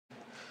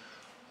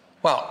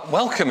Well,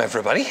 welcome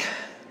everybody.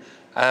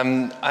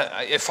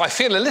 If I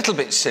feel a little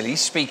bit silly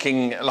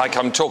speaking like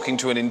I'm talking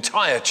to an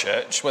entire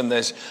church when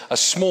there's a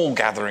small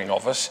gathering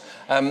of us,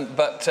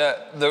 but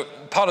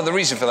part of the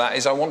reason for that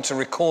is I want to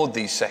record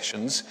these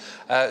sessions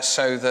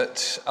so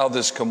that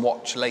others can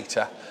watch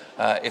later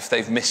if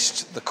they've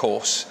missed the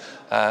course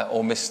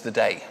or missed the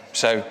day.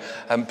 So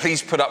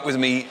please put up with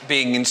me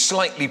being in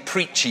slightly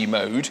preachy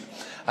mode,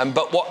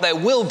 but what there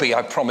will be,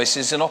 I promise,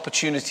 is an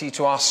opportunity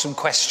to ask some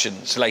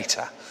questions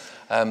later.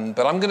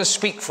 But I'm going to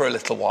speak for a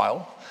little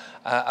while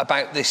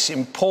about this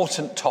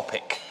important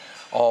topic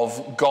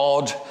of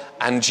God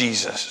and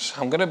Jesus.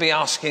 I'm going to be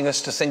asking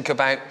us to think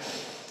about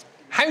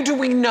how do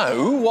we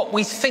know what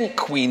we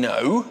think we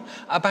know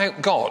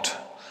about God?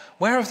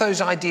 Where have those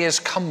ideas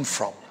come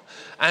from?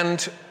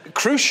 And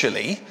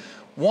crucially,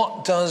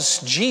 what does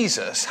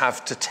Jesus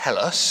have to tell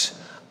us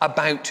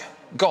about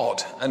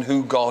God and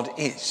who God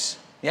is?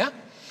 Yeah?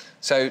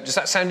 So does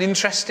that sound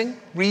interesting?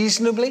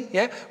 Reasonably?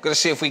 Yeah? We've got to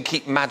see if we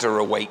keep Madder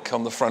awake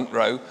on the front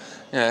row.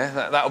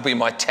 Yeah, that'll be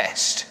my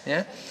test.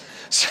 Yeah?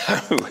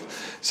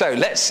 So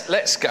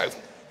let's go.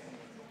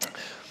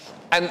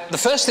 And the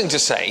first thing to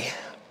say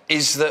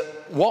is that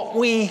what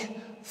we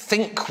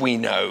think we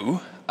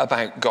know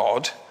about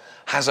God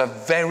has a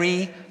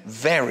very,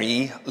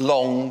 very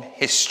long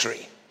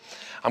history.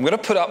 I'm going to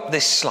put up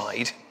this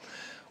slide,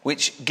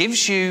 which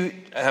gives you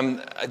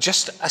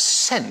just a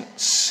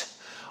sense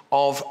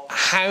of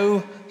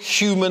how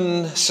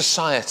human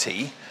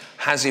society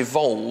has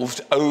evolved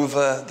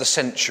over the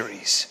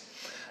centuries.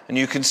 And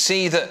you can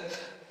see that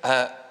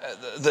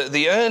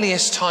the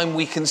earliest time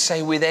we can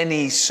say with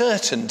any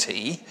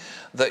certainty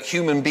that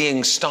human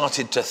beings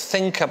started to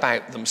think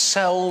about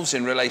themselves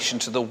in relation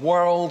to the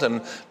world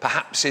and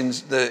perhaps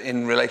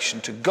in relation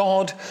to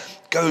God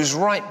goes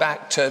right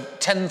back to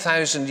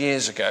 10,000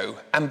 years ago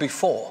and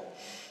before.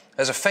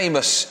 There's a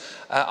famous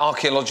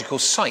archaeological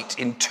site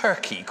in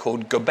Turkey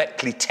called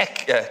Göbekli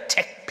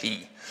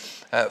Tepe,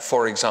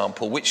 for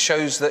example, which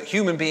shows that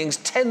human beings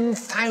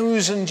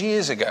 10,000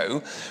 years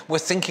ago were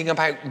thinking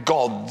about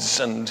gods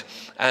and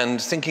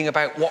thinking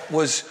about what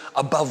was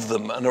above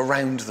them and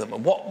around them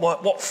and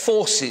what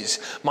forces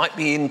might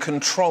be in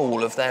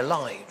control of their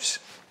lives.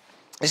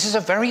 This is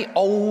a very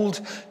old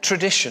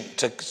tradition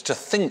to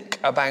think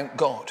about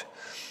God.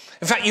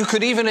 In fact, you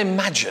could even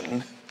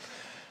imagine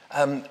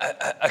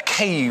a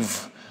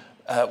cave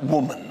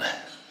woman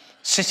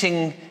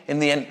sitting in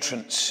the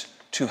entrance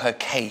to her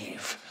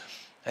cave.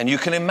 And you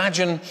can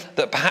imagine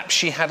that perhaps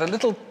she had a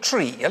little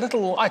tree, a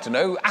little, I don't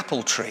know,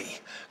 apple tree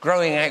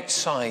growing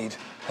outside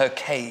her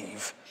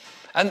cave.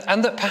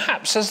 And that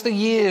perhaps as the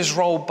years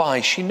rolled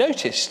by, she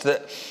noticed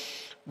that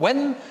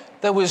when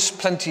there was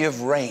plenty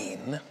of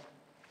rain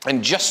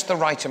and just the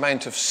right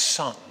amount of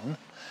sun,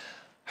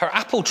 her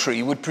apple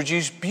tree would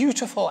produce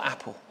beautiful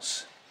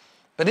apples.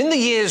 But in the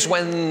years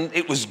when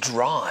it was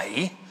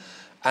dry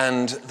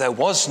and there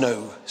was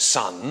no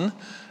sun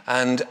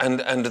and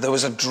there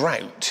was a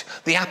drought,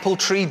 the apple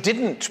tree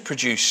didn't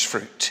produce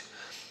fruit.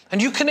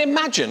 And you can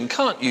imagine,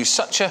 can't you,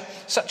 such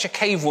a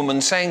cave woman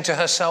saying to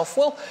herself,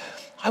 well,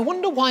 I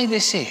wonder why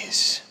this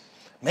is.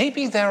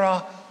 Maybe there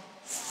are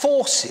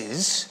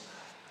forces,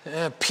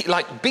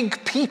 like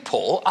big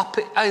people up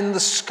in the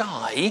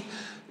sky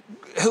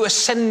who are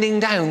sending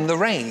down the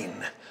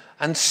rain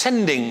and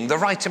sending the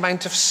right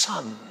amount of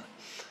sun.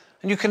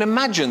 And you can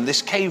imagine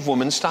this cave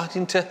woman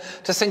starting to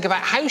think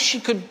about how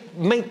she could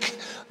make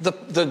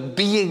the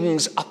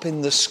beings up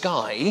in the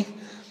sky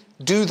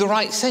do the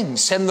right thing,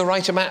 send the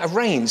right amount of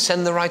rain,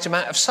 send the right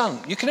amount of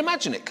sun. You can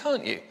imagine it,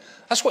 can't you?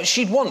 That's what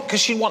she'd want, because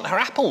she'd want her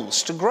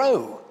apples to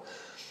grow.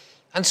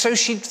 And so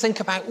she'd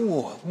think about,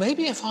 oh,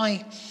 maybe if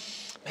I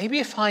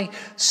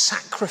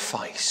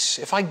sacrifice,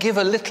 if I give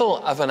a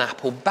little of an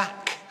apple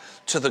back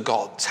to the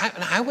gods,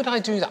 how would I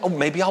do that? Oh,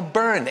 maybe I'll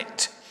burn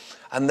it.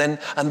 And then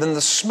the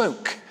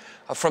smoke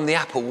from the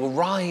apple will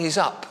rise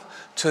up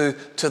to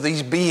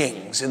these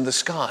beings in the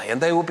sky,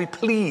 and they will be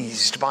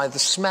pleased by the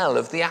smell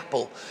of the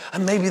apple.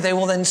 And maybe they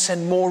will then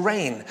send more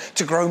rain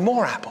to grow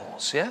more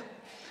apples, yeah?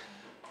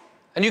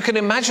 And you can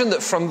imagine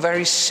that from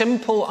very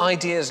simple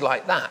ideas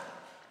like that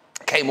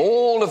came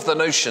all of the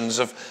notions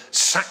of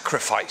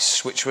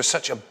sacrifice, which were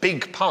such a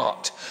big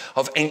part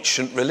of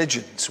ancient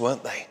religions,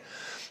 weren't they?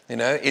 You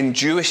know, in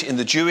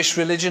the Jewish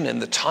religion, in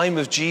the time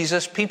of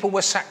Jesus, people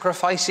were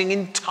sacrificing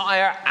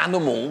entire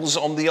animals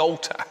on the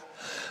altar.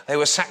 They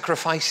were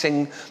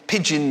sacrificing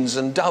pigeons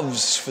and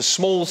doves for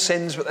small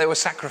sins, but they were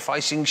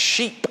sacrificing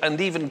sheep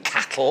and even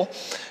cattle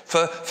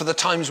for the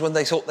times when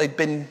they thought they'd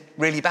been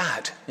really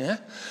bad. Yeah?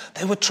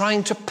 They were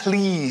trying to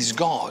please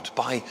God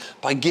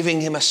by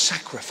giving him a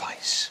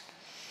sacrifice.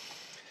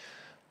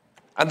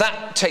 And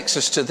that takes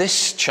us to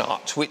this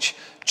chart, which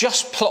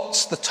just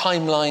plots the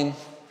timeline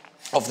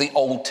of the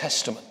Old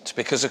Testament,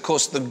 because of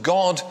course the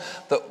God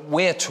that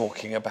we're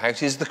talking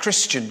about is the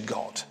Christian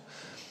God,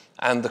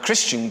 and the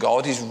Christian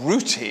God is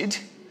rooted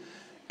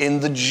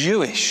in the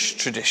Jewish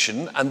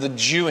tradition and the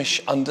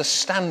Jewish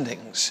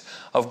understandings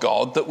of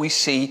God that we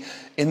see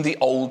in the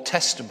Old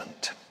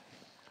Testament.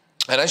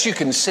 And as you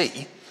can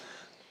see,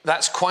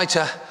 that's quite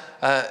a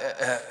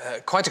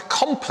quite a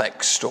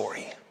complex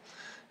story.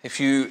 If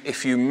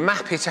you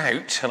map it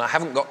out, and I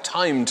haven't got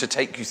time to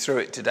take you through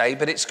it today,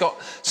 but it's got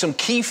some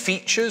key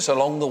features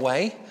along the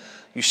way.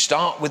 You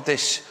start with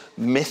this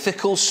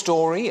mythical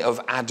story of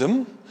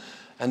Adam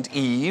and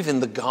Eve in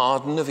the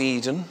Garden of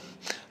Eden,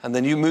 and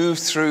then you move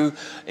through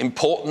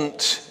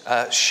important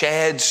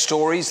shared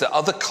stories that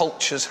other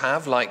cultures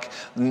have, like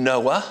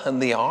Noah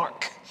and the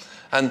Ark,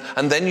 and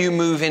then you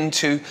move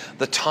into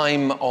the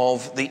time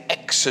of the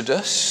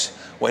Exodus,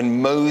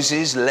 when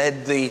Moses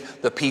led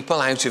the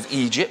people out of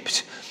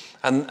Egypt.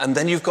 And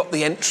then you've got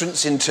the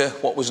entrance into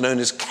what was known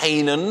as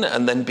Canaan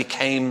and then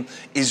became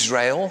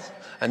Israel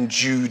and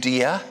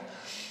Judea.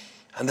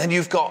 And then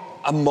you've got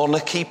a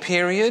monarchy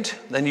period.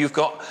 Then you've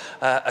got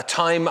a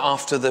time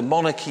after the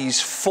monarchy's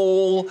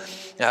fall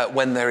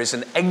when there is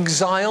an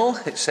exile,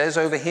 it says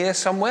over here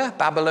somewhere,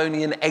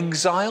 Babylonian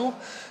exile.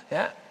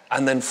 Yeah.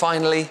 And then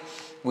finally,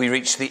 we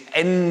reach the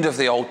end of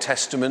the Old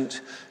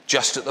Testament,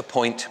 just at the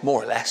point,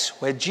 more or less,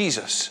 where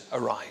Jesus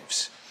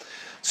arrives.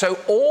 So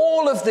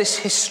all of this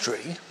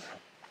history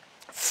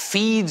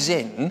feeds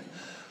in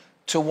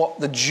to what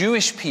the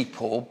Jewish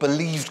people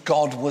believed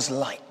God was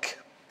like.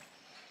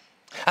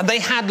 And they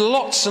had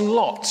lots and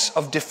lots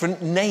of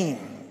different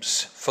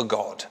names for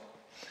God.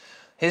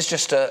 Here's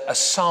just a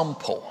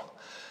sample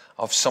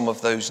of some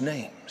of those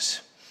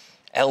names.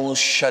 El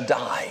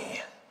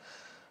Shaddai,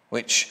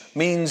 which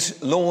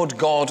means Lord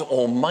God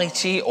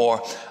Almighty,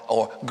 or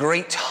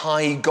Great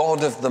High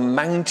God of the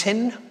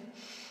Mountain.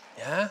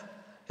 Yeah.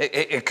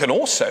 It can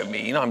also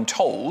mean, I'm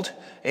told,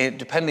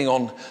 depending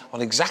on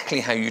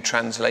exactly how you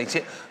translate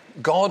it,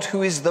 God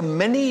who is the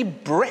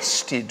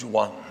many-breasted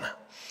one,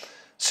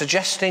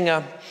 suggesting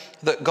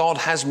that God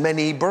has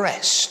many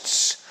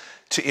breasts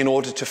in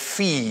order to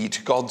feed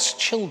God's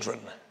children.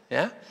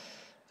 Yeah,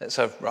 that's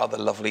a rather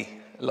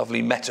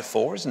lovely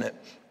metaphor, isn't it?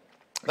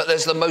 But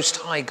there's the Most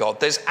High God,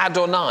 there's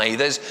Adonai,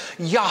 there's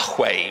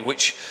Yahweh,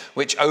 which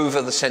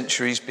over the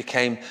centuries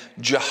became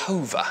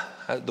Jehovah.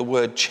 The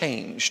word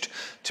changed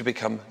to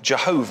become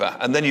Jehovah.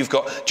 And then you've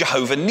got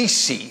Jehovah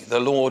Nissi, the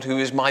Lord who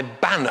is my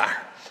banner,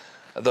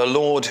 the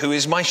Lord who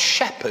is my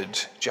shepherd,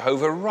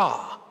 Jehovah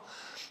Ra.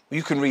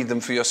 You can read them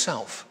for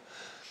yourself.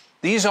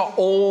 These are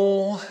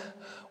all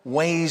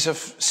ways of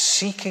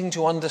seeking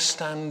to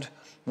understand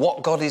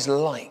what God is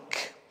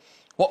like,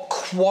 what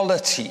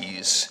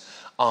qualities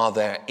are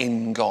there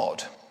in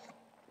God.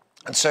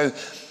 And so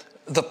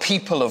the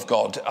people of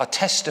God are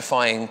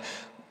testifying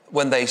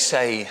when they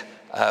say,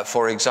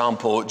 for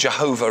example,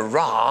 Jehovah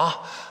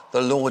Ra,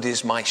 the Lord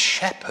is my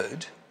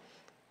shepherd.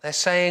 They're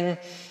saying,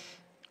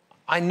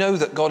 I know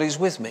that God is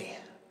with me.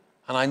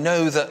 And I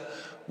know that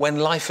when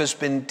life has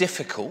been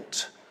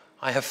difficult,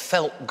 I have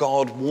felt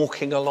God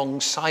walking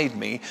alongside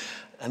me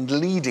and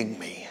leading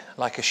me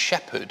like a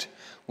shepherd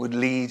would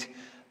lead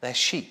their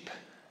sheep.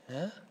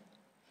 Yeah?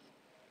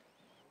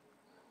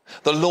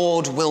 The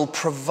Lord will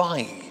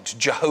provide.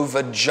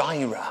 Jehovah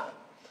Jireh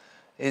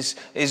is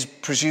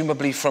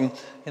presumably from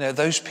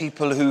those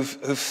people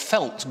who've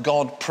felt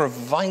God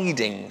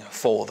providing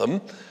for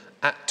them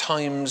at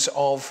times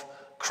of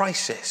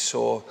crisis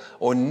or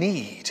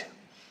need.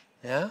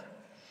 Yeah.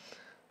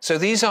 So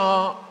this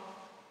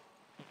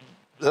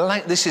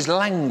is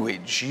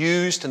language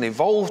used and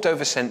evolved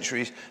over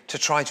centuries to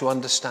try to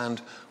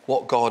understand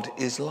what God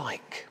is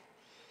like.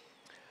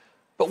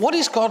 But what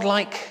is God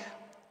like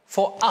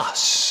for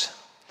us,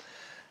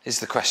 is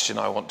the question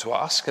I want to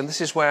ask. And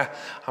this is where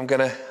I'm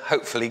going to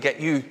hopefully get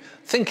you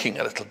thinking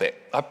a little bit.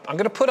 I'm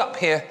going to put up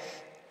here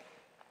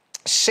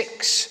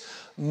 6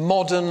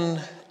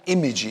 modern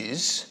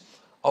images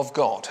of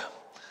God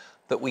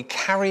that we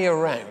carry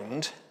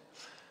around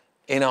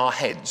in our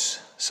heads,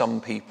 some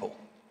people.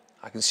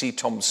 I can see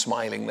Tom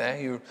smiling there.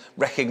 You're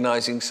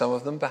recognizing some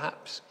of them,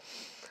 perhaps.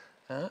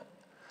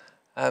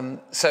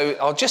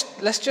 So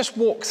let's just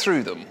walk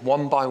through them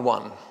one by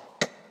one.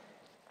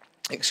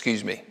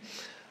 Excuse me,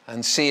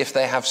 and see if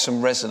they have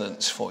some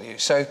resonance for you.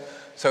 So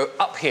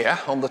up here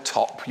on the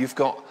top, you've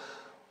got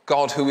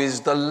God who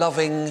is the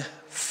loving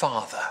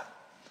Father.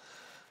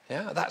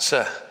 Yeah, that's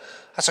a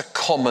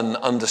common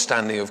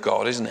understanding of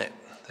God, isn't it?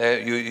 There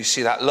you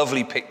see that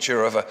lovely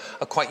picture of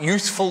a quite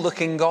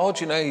youthful-looking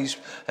God.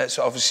 It's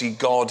obviously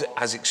God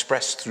as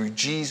expressed through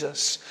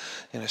Jesus,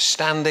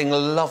 standing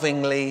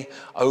lovingly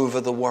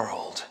over the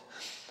world.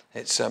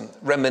 It's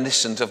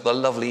reminiscent of the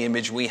lovely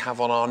image we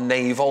have on our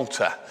nave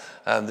altar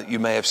that you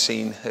may have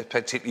seen,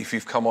 particularly if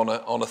you've come on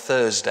a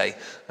Thursday.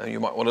 You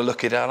might want to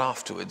look at it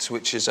afterwards,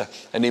 which is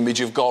an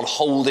image of God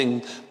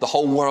holding the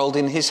whole world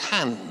in his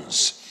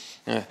hands.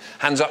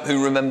 Hands up,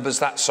 who remembers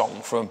that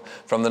song from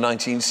the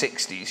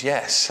 1960s?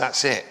 Yes,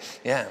 that's it.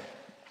 Yeah.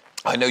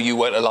 I know you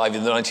weren't alive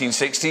in the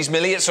 1960s,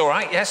 Millie. It's all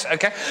right. Yes.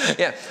 Okay.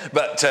 Yeah.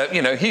 But,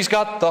 he's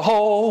got the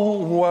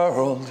whole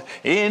world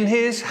in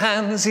his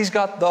hands. He's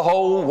got the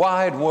whole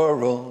wide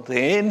world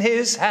in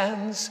his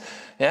hands.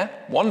 Yeah.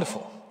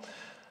 Wonderful.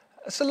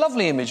 It's a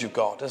lovely image of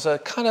God as a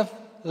kind of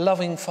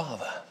loving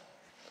Father.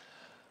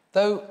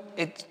 Though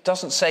it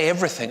doesn't say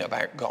everything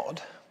about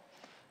God.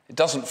 It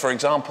doesn't, for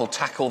example,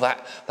 tackle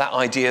that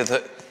idea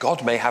that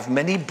God may have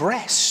many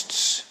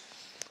breasts.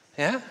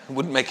 Yeah? It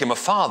wouldn't make him a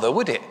father,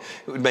 would it?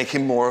 It would make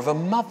him more of a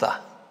mother,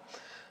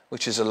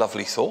 which is a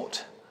lovely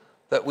thought.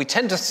 That we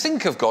tend to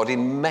think of God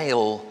in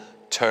male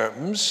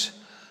terms,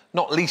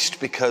 not least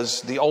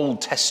because the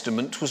Old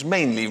Testament was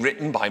mainly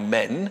written by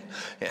men,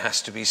 it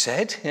has to be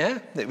said. Yeah?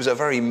 It was a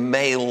very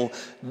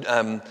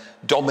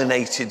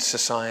male-dominated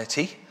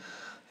society.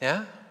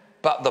 Yeah?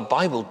 But the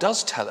Bible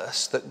does tell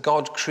us that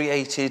God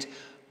created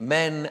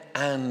men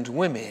and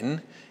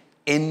women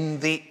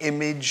in the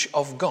image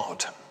of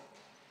God.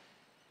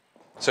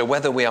 So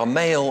whether we are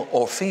male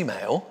or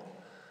female,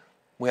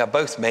 we are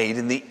both made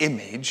in the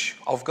image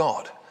of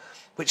God,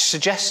 which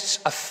suggests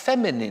a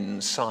feminine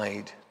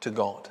side to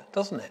God,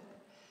 doesn't it?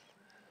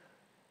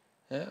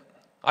 Yeah.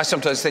 I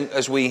sometimes think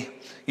as we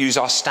use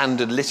our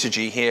standard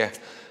liturgy here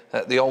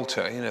at the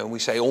altar, we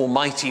say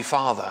Almighty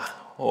Father,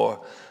 or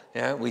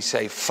we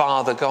say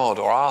Father God,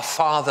 or Our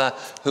Father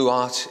who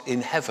art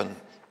in heaven,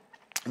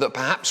 that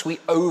perhaps we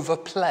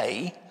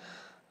overplay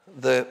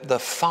the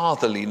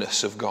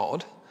fatherliness of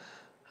God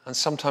and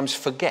sometimes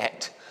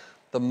forget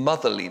the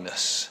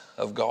motherliness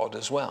of God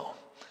as well.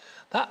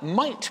 That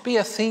might be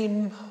a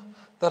theme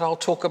that I'll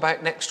talk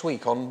about next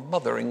week on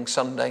Mothering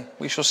Sunday.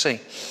 We shall see.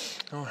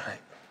 All right.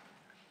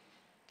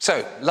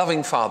 So,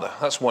 loving Father,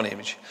 that's one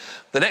image.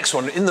 The next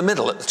one, in the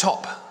middle at the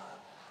top,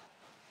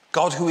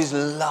 God who is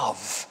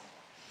love.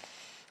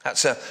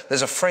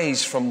 There's a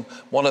phrase from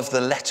one of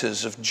the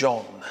letters of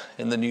John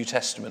in the New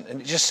Testament,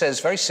 and it just says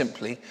very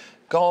simply,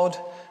 God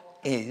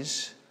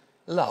is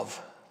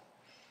love.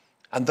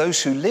 And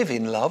those who live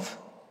in love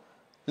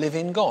live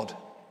in God,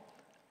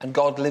 and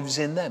God lives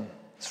in them.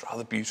 It's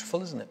rather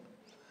beautiful, isn't it?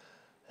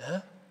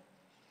 Yeah?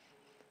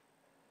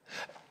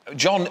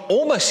 John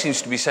almost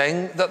seems to be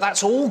saying that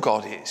that's all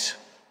God is.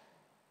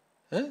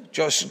 Yeah?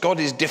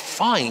 God is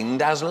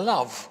defined as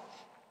love.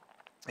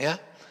 Yeah?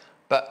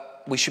 But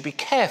we should be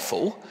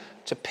careful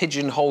to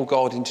pigeonhole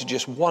God into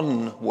just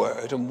one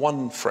word and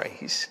one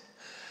phrase.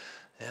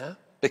 Yeah?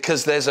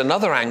 Because there's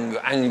another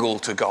angle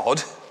to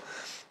God,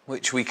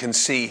 which we can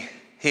see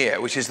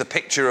here, which is the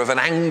picture of an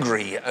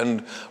angry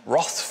and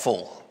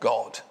wrathful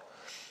God.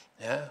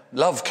 Yeah?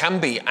 Love can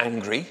be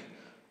angry.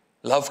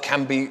 Love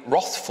can be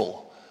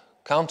wrathful,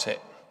 can't it?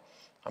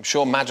 I'm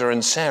sure Madda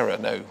and Sarah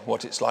know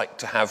what it's like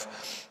to have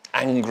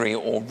angry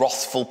or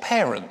wrathful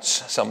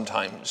parents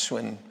sometimes.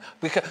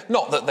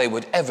 Not that they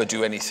would ever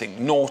do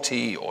anything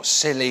naughty or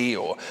silly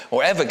or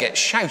ever get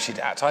shouted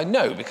at, I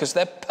know, because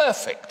they're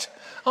perfect,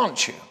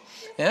 aren't you?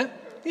 Yeah?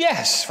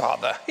 Yes,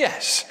 Father,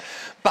 yes.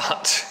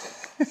 But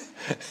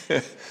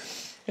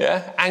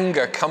yeah,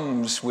 anger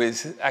comes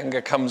with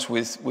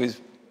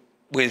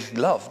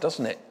love,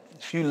 doesn't it?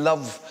 If you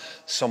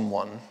love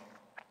someone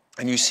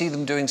and you see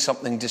them doing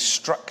something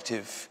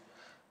destructive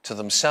to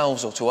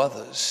themselves or to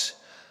others,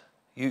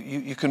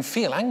 you can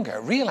feel anger,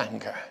 real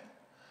anger.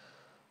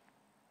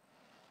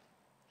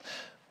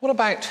 What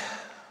about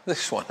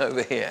this one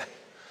over here?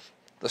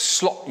 The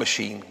slot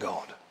machine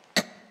God.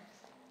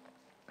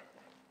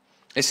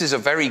 This is a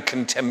very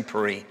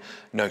contemporary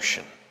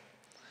notion.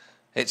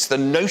 It's the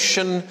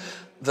notion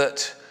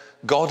that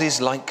God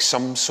is like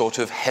some sort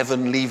of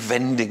heavenly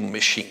vending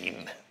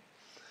machine.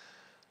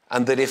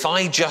 And that if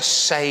I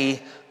just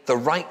say the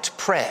right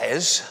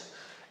prayers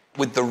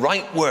with the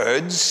right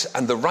words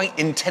and the right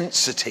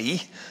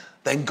intensity,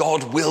 then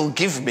God will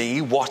give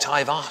me what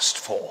I've asked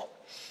for.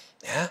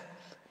 Yeah?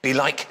 Be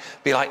like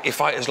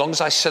as long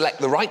as I select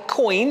the right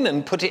coin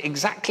and put it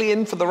exactly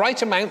in for the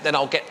right amount, then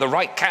I'll get the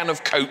right can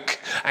of Coke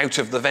out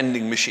of the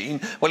vending machine.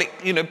 Well,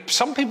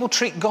 some people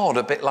treat God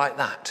a bit like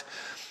that.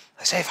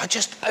 They say, if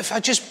I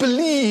just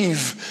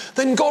believe,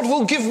 then God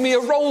will give me a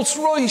Rolls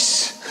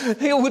Royce.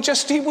 He will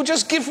just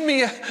give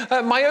me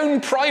my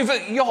own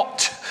private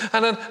yacht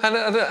and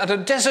a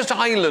desert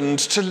island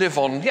to live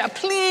on. Yeah,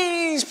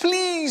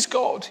 please,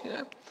 God.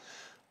 Yeah.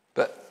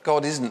 But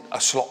God isn't a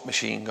slot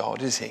machine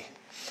God, is he?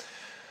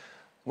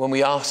 When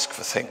we ask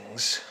for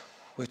things,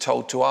 we're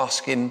told to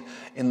ask in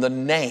the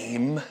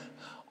name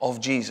of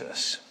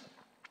Jesus.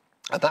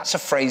 And that's a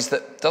phrase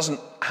that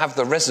doesn't have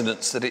the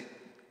resonance that it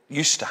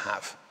used to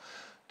have.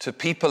 To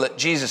people at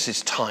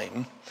Jesus'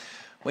 time,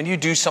 when you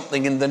do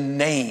something in the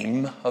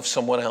name of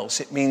someone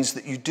else, it means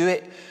that you do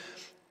it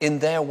in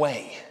their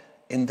way,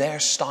 in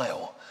their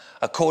style,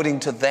 according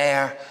to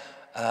their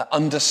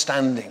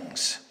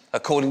understandings,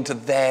 according to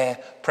their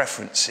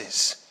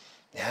preferences.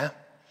 Yeah?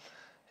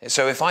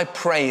 So if I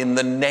pray in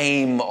the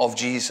name of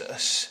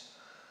Jesus,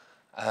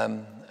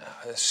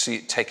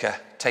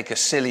 take a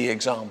silly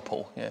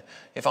example. Yeah?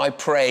 If I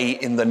pray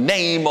in the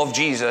name of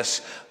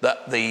Jesus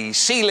that the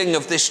ceiling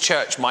of this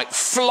church might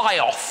fly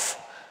off,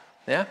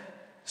 yeah,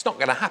 it's not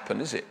going to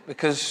happen, is it?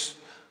 Because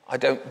I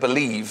don't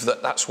believe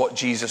that that's what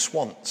Jesus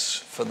wants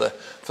for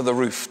the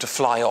roof to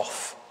fly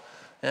off.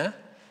 Yeah,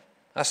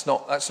 that's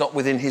not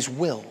within his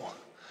will.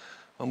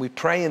 When we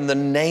pray in the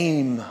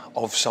name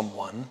of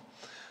someone,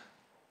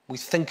 we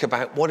think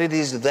about what it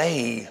is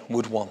they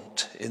would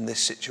want in this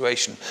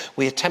situation.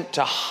 We attempt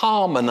to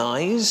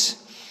harmonize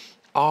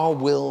our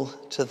will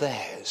to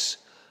theirs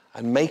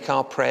and make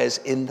our prayers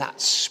in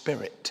that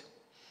spirit.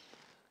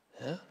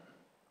 Yeah?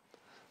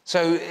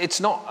 So it's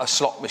not a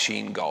slot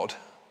machine God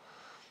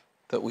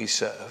that we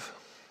serve.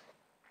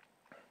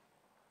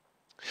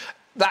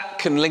 That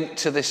can link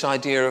to this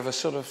idea of a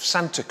sort of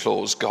Santa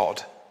Claus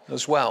God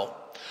as well.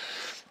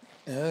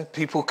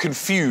 People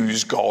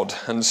confuse God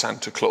and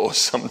Santa Claus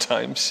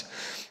sometimes,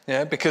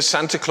 because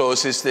Santa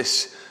Claus is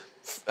this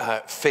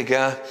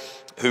figure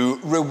who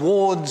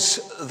rewards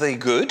the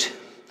good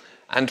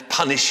and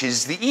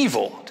punishes the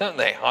evil, don't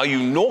they? Are you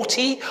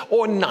naughty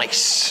or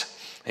nice?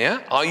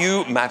 Yeah? Are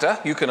you,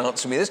 Madda, you can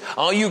answer me this,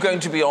 are you going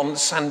to be on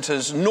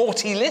Santa's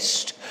naughty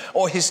list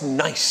or his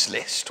nice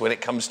list when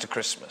it comes to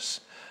Christmas?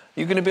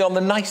 You're going to be on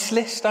the nice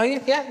list, are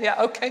you? Yeah,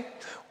 okay.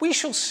 We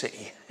shall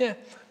see. Yeah,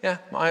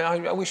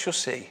 we shall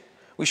see.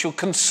 We shall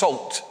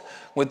consult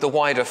with the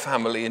wider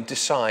family and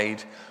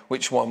decide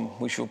which one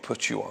we shall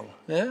put you on.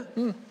 Yeah?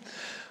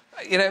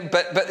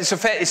 But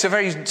it's a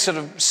very sort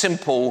of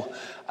simple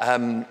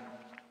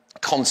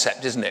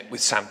concept, isn't it,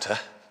 with Santa?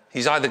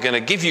 He's either going to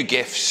give you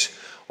gifts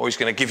or he's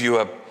going to give you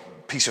a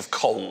piece of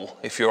coal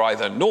if you're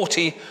either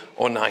naughty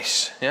or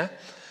nice. Yeah?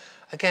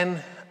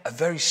 Again, a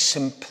very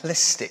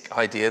simplistic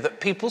idea that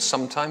people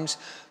sometimes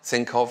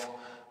think of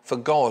for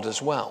God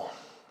as well.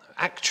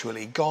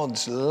 Actually,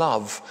 God's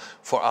love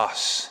for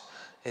us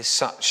is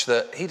such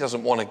that he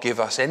doesn't want to give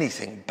us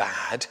anything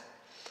bad.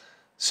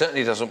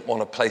 Certainly doesn't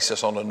want to place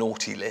us on a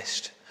naughty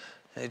list.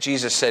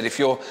 Jesus said, if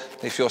your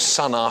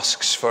son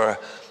asks for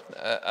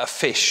a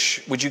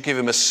fish, would you give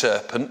him a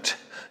serpent?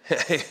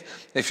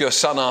 If your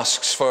son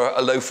asks for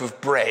a loaf of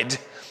bread,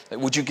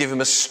 would you give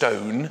him a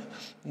stone?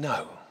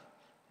 No.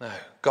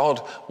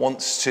 God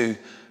wants to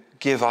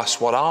give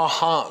us what our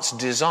hearts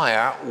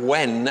desire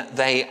when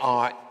they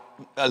are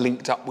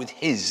linked up with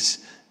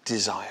his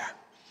desire.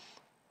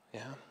 Yeah.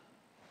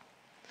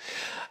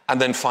 And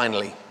then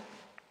finally,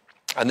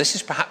 and this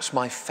is perhaps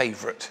my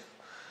favorite,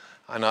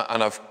 and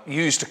I've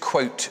used a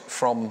quote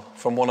from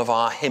one of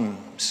our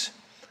hymns.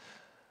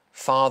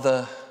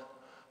 Father,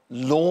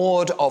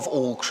 Lord of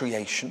all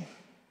creation,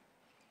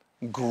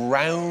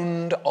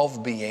 ground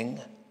of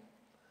being,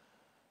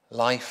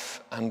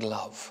 life and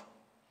love,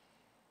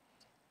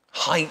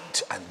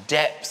 height and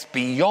depth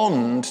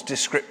beyond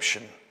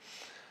description,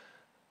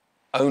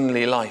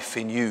 only life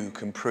in you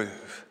can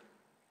prove.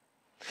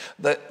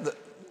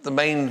 The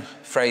main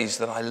phrase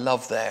that I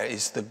love there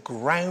is the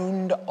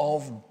ground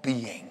of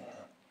being.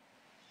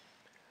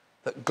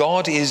 That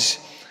God is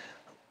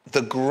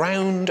the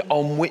ground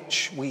on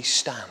which we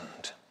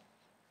stand.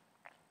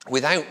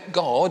 Without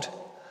God,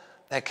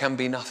 there can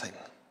be nothing.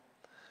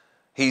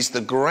 He's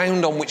the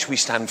ground on which we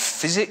stand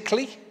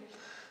physically,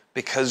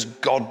 because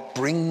God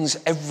brings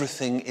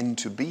everything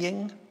into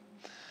being.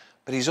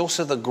 But he's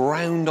also the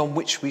ground on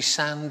which we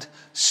stand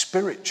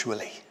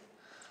spiritually.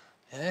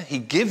 Yeah? He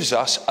gives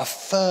us a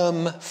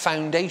firm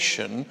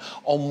foundation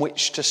on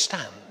which to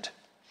stand.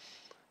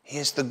 He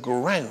is the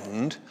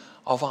ground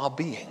of our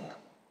being.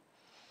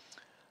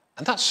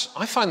 And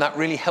I find that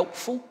really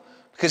helpful,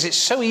 because it's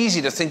so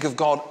easy to think of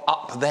God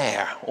up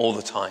there all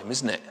the time,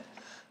 isn't it?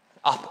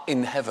 Up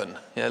in heaven,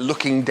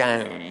 looking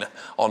down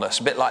on us,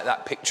 a bit like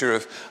that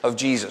picture of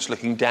Jesus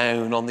looking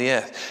down on the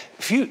earth.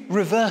 If you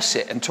reverse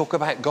it and talk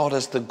about God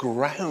as the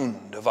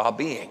ground of our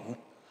being,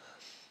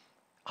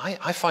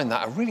 I find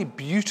that a really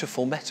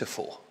beautiful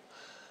metaphor.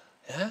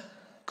 Yeah?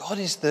 God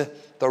is the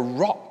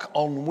rock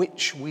on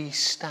which we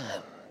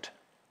stand.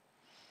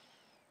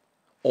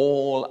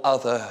 All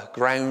other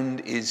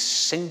ground is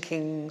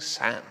sinking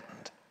sand.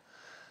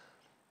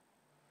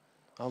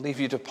 I'll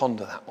leave you to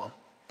ponder that one.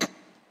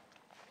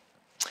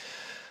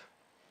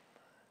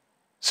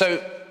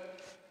 So,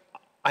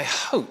 I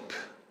hope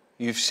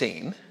you've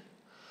seen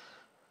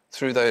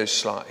through those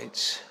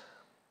slides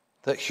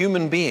that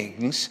human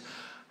beings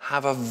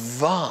have a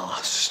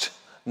vast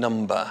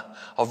number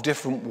of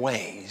different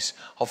ways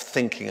of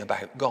thinking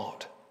about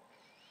God.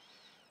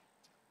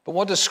 But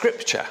what does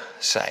Scripture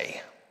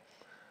say?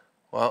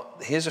 Well,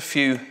 here's a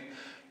few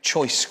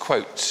choice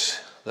quotes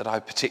that I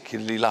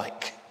particularly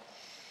like.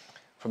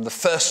 From the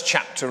first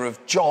chapter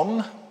of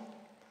John,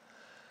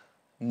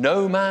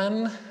 no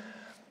man,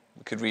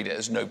 we could read it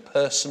as no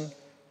person,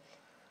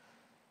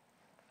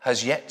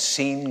 has yet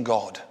seen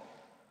God.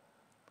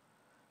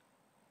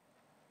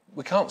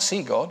 We can't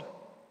see God.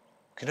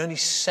 We can only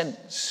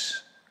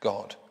sense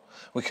God.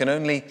 We can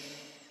only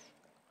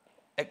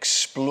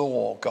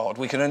explore God.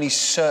 We can only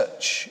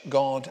search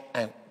God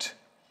out.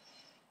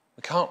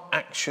 We can't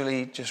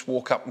actually just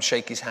walk up and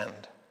shake his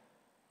hand.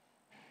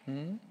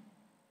 In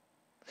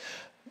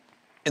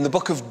the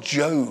book of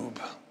Job,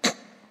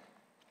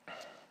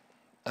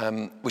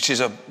 which is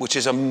a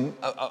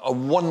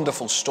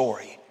wonderful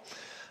story,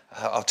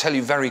 I'll tell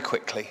you very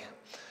quickly.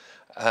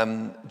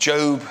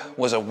 Job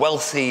was a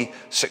wealthy,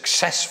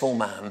 successful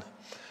man,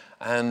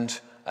 and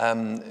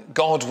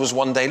God was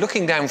one day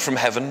looking down from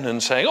heaven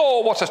and saying,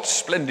 "Oh, what a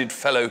splendid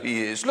fellow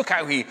he is. Look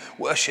how he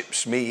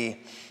worships me.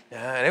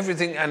 And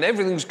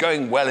everything's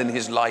going well in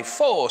his life.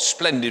 Oh,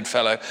 splendid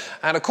fellow.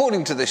 And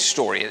according to this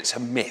story, it's a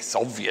myth,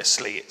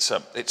 obviously. It's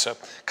a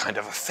kind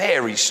of a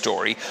fairy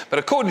story. But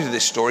according to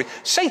this story,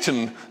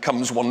 Satan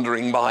comes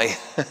wandering by.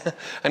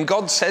 And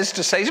God says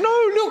to Satan,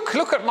 oh,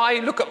 look at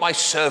my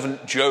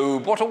servant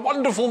Job. What a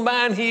wonderful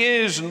man he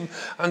is.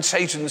 And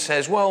Satan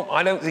says, well,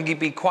 I don't think he'd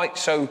be quite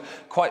so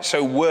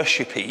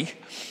worshipy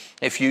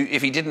if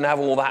he didn't have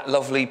all that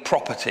lovely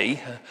property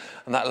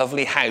and that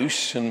lovely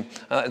house and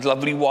that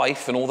lovely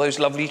wife and all those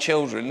lovely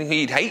children.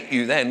 He'd hate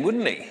you then,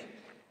 wouldn't he?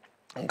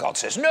 And God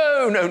says,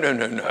 no.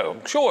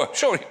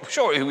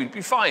 Sure, he would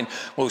be fine.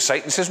 Well,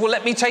 Satan says, well,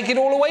 let me take it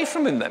all away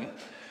from him then,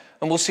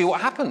 and we'll see what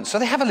happens. So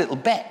they have a little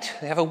bet.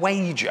 They have a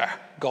wager,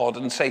 God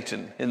and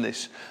Satan, in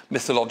this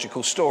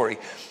mythological story.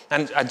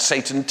 And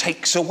Satan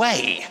takes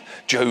away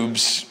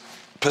Job's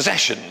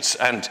possessions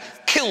and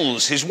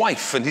kills his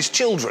wife and his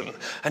children,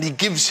 and he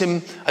gives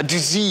him a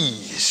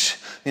disease,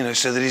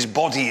 so that his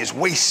body is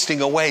wasting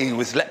away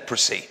with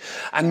leprosy.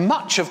 And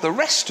much of the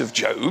rest of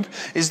Job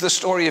is the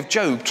story of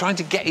Job trying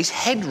to get his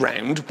head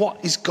round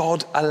what is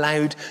God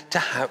allowed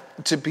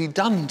to be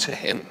done to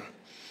him.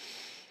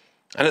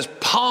 And as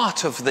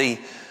part of the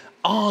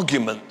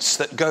arguments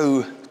that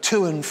go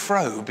to and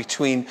fro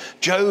between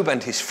Job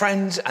and his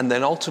friends, and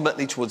then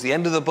ultimately towards the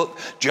end of the book,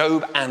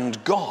 Job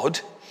and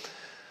God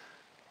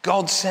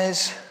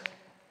says,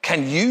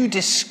 can you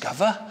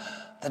discover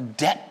the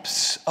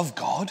depths of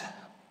God?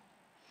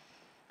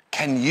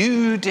 Can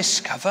you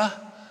discover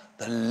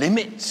the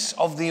limits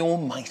of the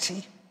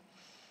Almighty?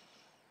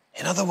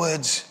 In other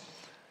words,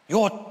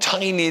 your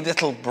tiny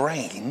little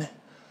brain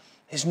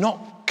is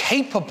not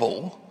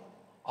capable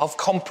of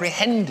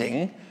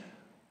comprehending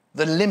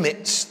the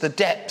limits, the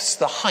depths,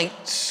 the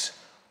heights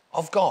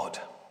of God.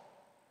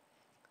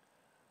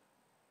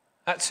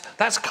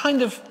 That's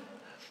kind of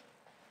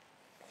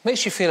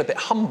makes you feel a bit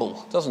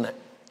humble, doesn't it,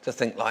 to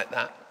think like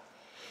that?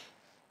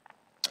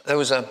 There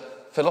was a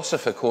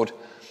philosopher called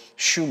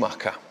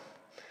Schumacher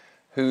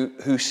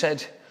who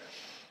said,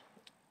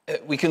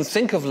 we can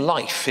think of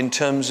life in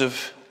terms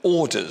of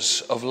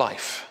orders of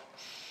life.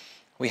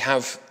 We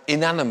have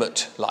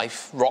inanimate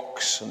life,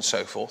 rocks and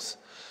so forth.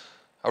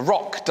 A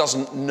rock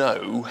doesn't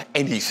know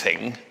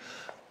anything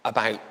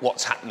about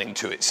what's happening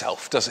to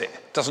itself, does it?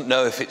 It doesn't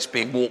know if it's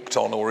being walked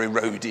on or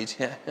eroded.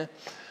 Yeah?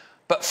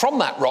 But from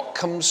that rock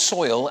comes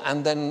soil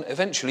and then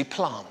eventually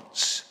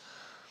plants.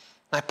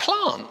 Now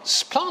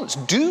plants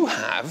do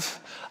have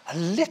a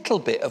little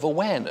bit of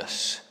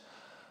awareness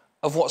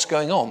of what's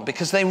going on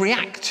because they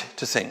react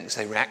to things.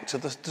 They react to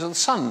the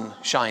sun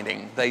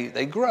shining.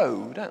 They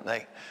grow, don't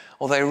they?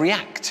 Or they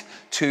react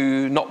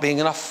to not being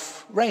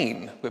enough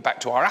rain. We're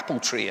back to our apple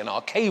tree and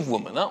our cave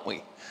woman, aren't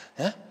we?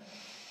 Yeah?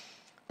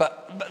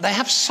 But they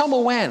have some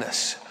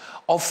awareness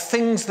of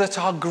things that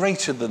are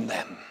greater than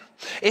them.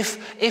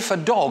 If a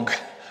dog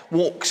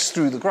walks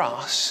through the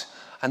grass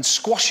and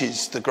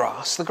squashes the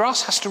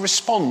grass has to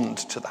respond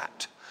to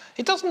that.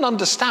 It doesn't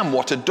understand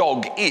what a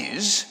dog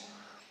is.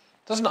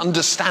 It doesn't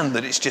understand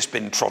that it's just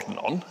been trodden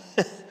on.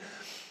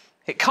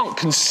 It can't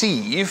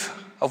conceive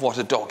of what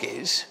a dog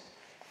is.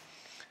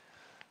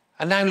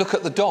 And now look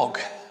at the dog.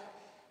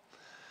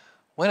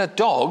 When a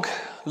dog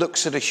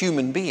looks at a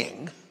human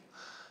being,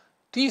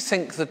 do you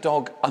think the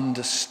dog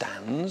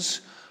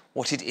understands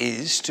what it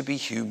is to be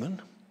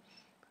human?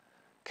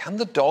 Can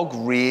the dog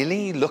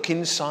really look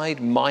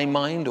inside my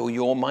mind or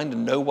your mind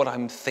and know what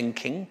I'm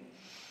thinking?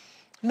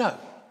 No.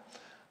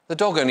 The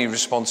dog only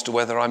responds to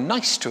whether I'm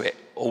nice to it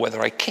or whether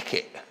I kick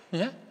it.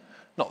 Yeah?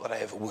 Not that I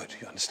ever would,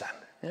 you understand?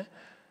 Yeah?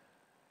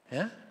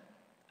 Yeah?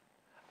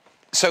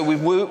 So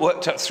we've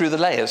worked up through the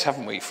layers,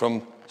 haven't we?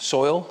 From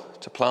soil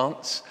to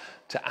plants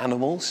to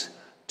animals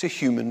to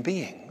human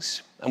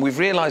beings. And we've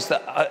realized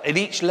that at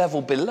each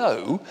level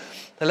below,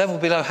 the level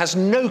below has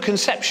no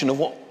conception of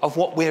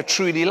what we're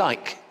truly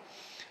like.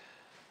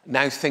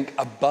 Now think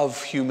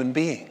above human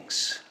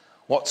beings.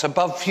 What's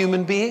above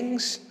human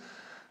beings?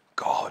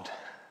 God.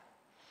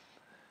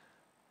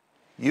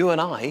 You and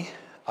I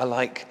are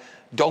like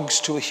dogs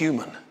to a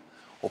human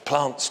or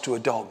plants to a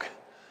dog.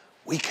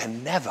 We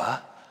can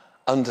never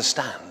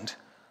understand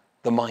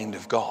the mind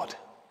of God.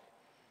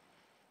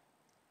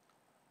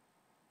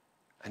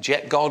 And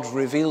yet God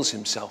reveals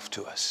himself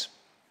to us.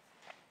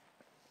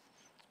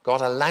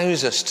 God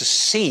allows us to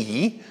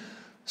see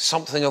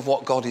something of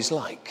what God is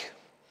like.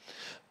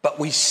 But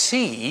we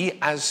see,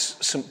 as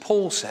St.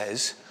 Paul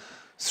says,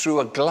 through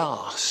a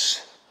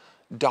glass,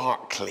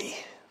 darkly.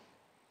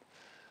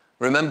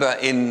 Remember,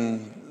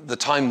 in the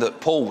time that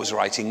Paul was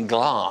writing,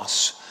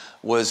 glass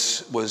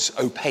was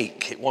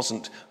opaque.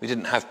 We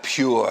didn't have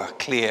pure,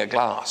 clear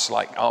glass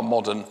like our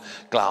modern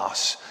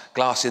glass.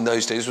 Glass in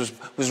those days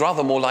was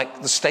rather more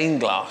like the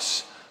stained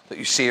glass that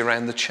you see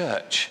around the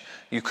church.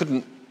 You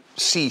couldn't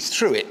see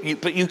through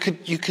it, but you could,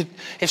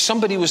 if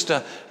somebody was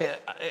to,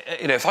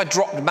 if I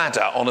dropped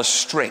Madda on a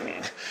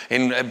string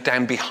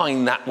down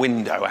behind that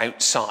window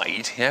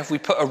outside, if we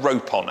put a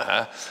rope on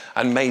her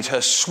and made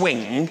her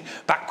swing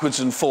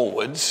backwards and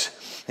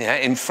forwards, yeah,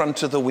 in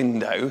front of the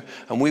window,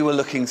 and we were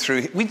looking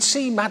through, we'd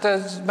see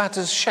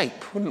Madda's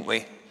shape, wouldn't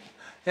we?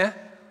 Yeah?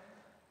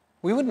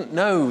 We wouldn't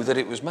know that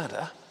it was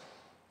Madda.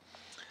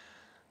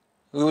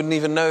 We wouldn't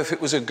even know if it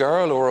was a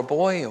girl or a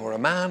boy or a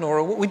man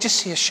we'd just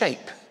see a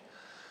shape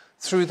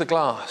through the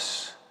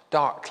glass,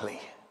 darkly.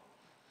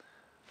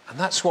 And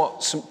that's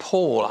what St.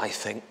 Paul, I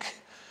think,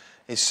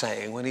 is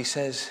saying when he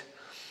says,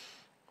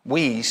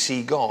 we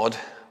see God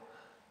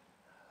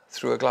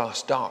through a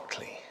glass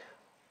darkly.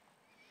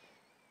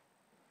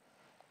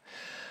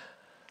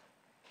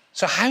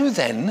 So how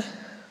then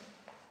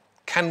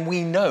can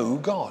we know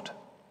God?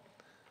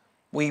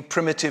 We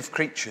primitive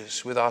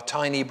creatures with our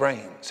tiny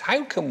brains,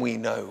 how can we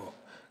know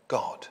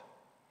God?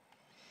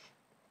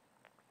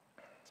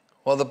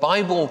 Well, the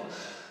Bible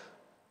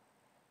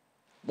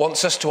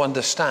wants us to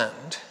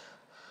understand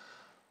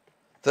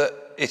that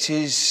it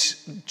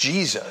is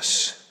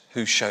Jesus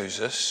who shows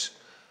us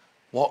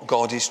what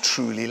God is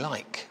truly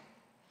like.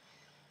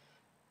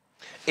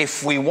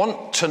 If we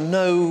want to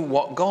know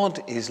what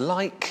God is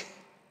like,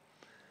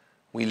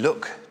 we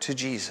look to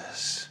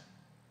Jesus.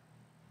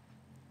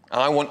 And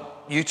I want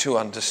you to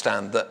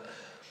understand that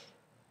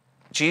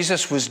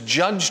Jesus was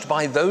judged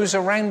by those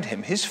around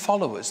him, his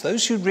followers,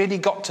 those who really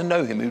got to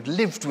know him, who'd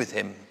lived with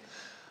him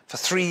for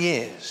 3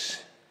 years,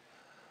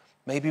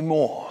 maybe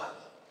more,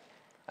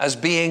 as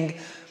being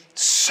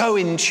so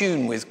in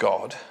tune with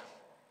God,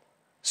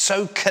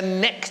 so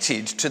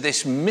connected to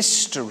this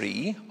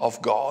mystery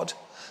of God,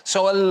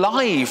 so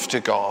alive to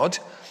God,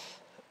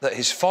 that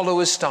his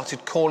followers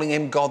started calling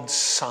him God's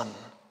Son,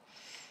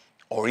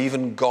 or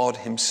even God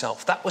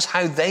himself. That was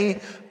how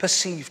they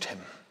perceived him.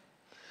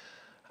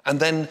 And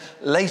then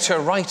later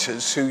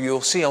writers, who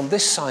you'll see on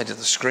this side of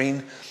the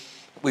screen,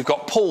 we've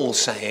got Paul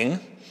saying,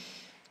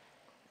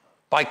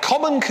 by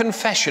common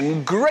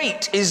confession,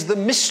 great is the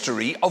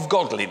mystery of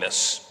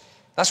godliness.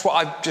 That's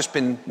what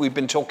we've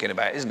been talking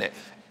about, isn't it?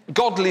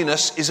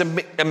 Godliness is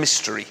a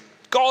mystery.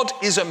 God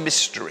is a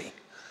mystery.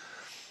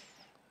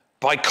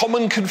 By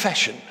common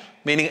confession,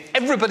 meaning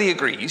everybody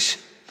agrees,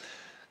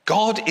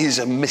 God is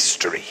a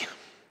mystery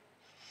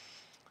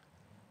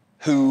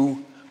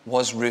who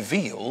was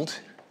revealed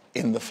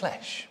in the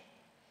flesh.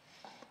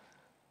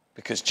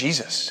 Because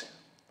Jesus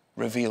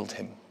revealed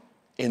him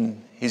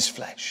in his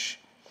flesh.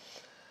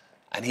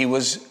 And he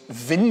was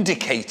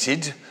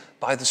vindicated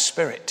by the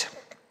Spirit.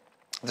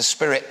 The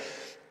Spirit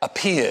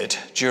appeared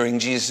during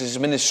Jesus'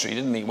 ministry,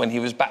 didn't he? When he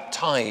was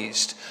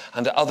baptized,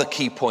 and at other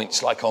key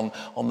points like on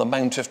the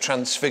Mount of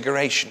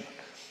Transfiguration,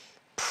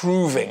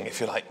 proving, if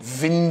you like,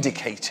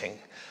 vindicating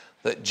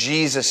that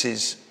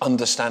Jesus'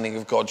 understanding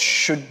of God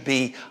should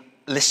be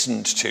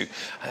listened to,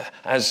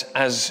 as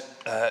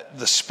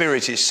the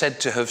Spirit is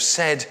said to have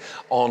said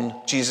on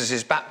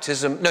Jesus'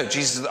 baptism,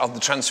 Jesus on the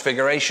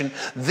Transfiguration,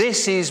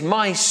 this is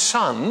my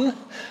Son,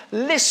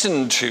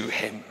 listen to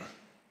him.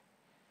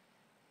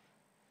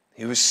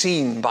 He was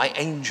seen by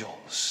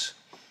angels,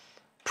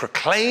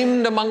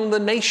 proclaimed among the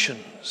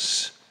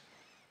nations,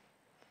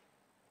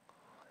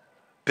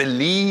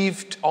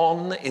 believed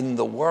on in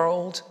the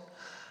world,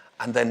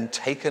 and then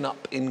taken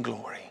up in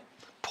glory.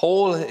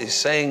 Paul is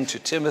saying to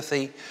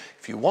Timothy,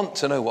 if you want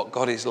to know what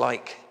God is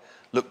like,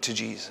 look to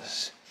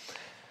Jesus.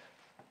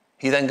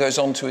 He then goes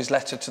on to his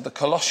letter to the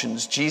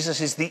Colossians. Jesus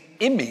is the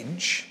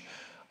image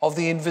of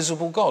the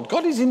invisible God.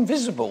 God is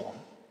invisible,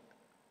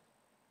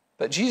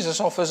 but Jesus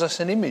offers us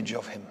an image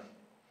of him.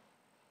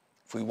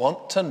 If we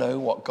want to know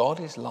what God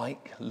is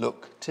like,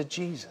 look to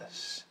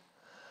Jesus.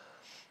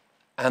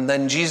 And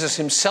then Jesus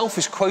himself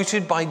is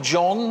quoted by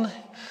John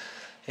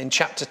in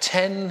chapter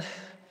 10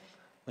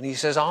 when he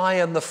says, I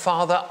and the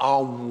Father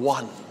are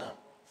one.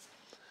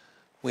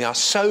 We are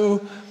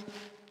so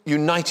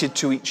united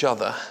to each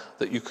other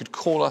that you could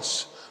call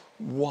us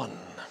one.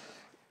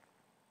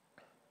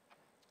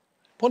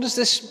 What does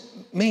this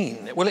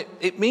mean? Well,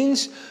 it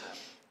means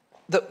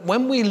that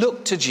when we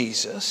look to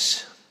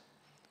Jesus,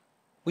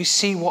 we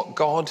see what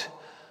God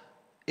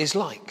is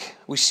like.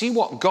 We see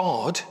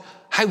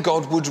how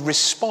God would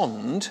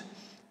respond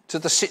to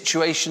the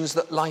situations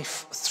that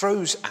life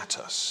throws at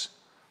us.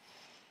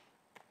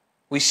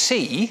 We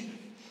see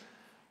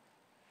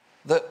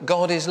that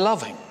God is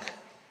loving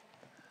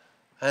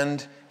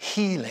and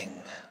healing.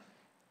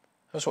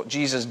 That's what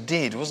Jesus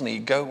did, wasn't he?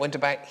 He went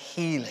about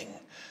healing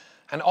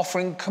and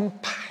offering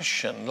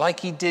compassion,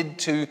 like he did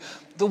to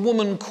the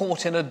woman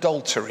caught in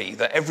adultery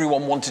that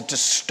everyone wanted to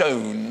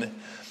stone.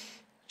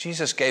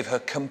 Jesus gave her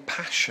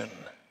compassion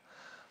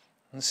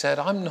and said,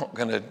 I'm not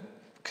going to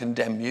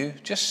condemn you.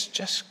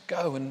 Just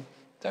go and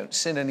don't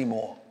sin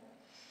anymore.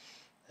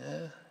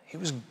 Yeah. He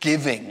was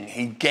giving.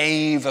 He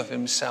gave of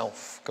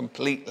himself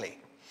completely.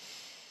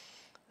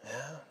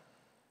 Yeah.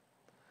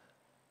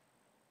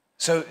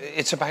 So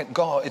it's about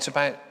God. It's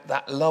about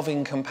that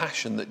loving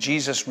compassion that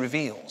Jesus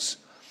reveals.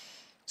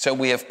 So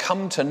we have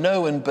come to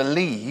know and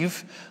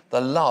believe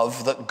the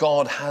love that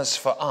God has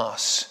for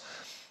us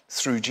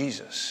through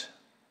Jesus.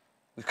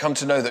 We've come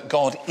to know that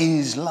God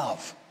is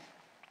love.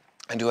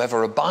 And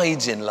whoever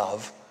abides in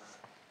love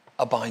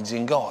abides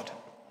in God.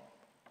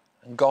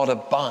 And God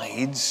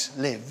abides,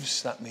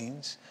 lives, that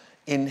means,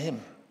 in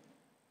him.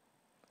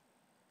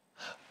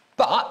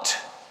 But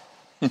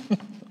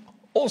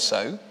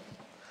also,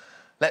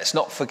 let's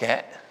not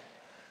forget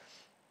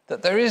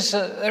that there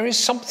is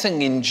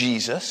something in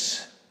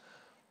Jesus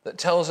that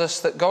tells us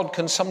that God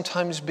can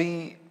sometimes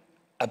be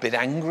a bit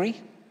angry,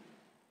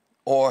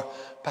 or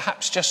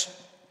perhaps just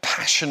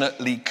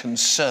passionately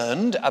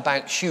concerned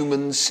about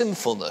human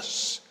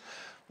sinfulness.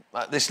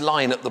 This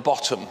line at the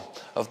bottom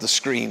of the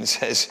screen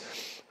says,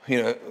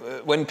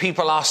 when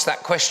people ask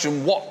that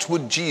question, what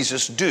would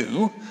Jesus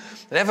do?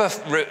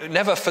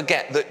 Never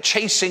forget that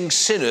chasing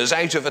sinners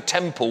out of a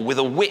temple with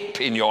a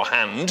whip in your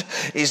hand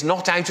is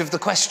not out of the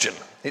question.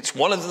 It's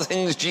one of the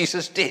things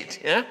Jesus did,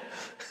 yeah?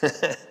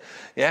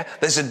 Yeah,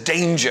 there's a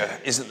danger,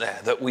 isn't there,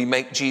 that we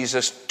make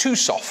Jesus too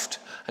soft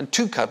and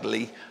too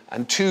cuddly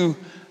and too,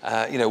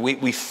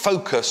 we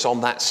focus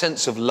on that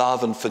sense of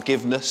love and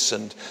forgiveness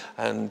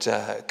and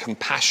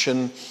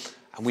compassion,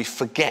 and we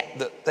forget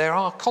that there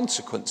are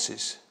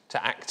consequences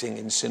to acting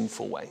in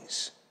sinful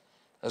ways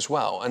as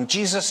well. And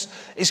Jesus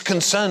is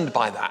concerned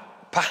by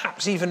that,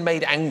 perhaps even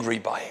made angry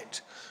by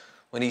it,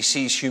 when he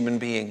sees human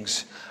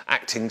beings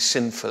acting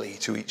sinfully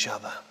to each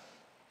other.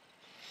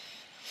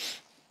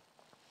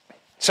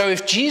 So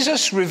if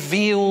Jesus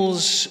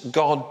reveals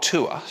God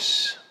to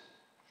us,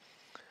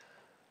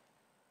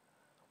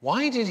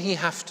 why did he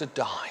have to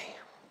die?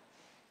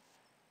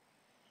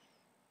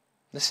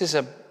 This is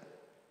a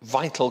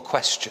vital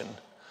question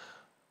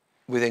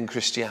within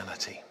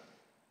Christianity.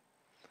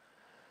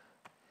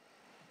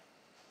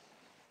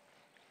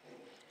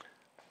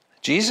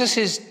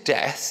 Jesus'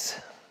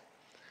 death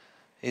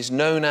is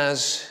known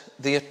as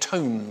the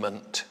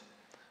atonement,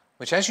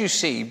 which, as you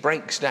see,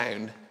 breaks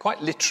down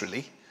quite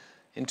literally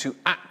into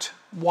at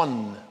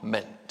one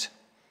meant.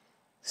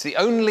 It's the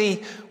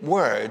only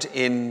word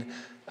in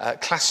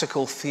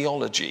classical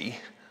theology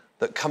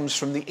that comes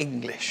from the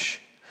English.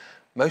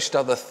 Most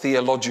other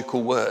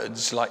theological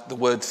words, like the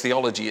word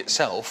theology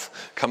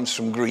itself, comes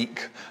from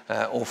Greek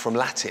or from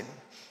Latin.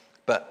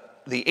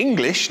 But the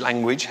English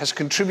language has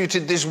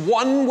contributed this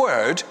one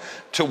word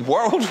to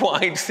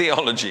worldwide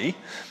theology.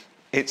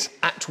 It's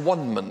at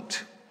one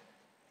meant,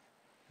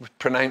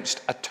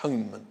 pronounced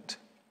atonement.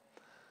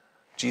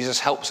 Jesus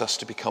helps us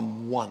to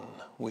become one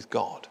with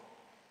God.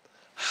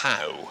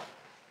 How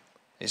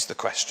is the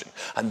question?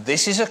 And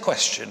this is a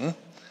question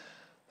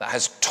that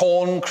has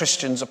torn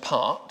Christians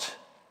apart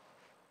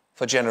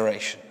for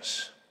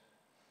generations.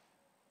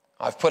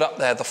 I've put up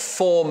there the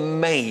four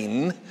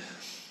main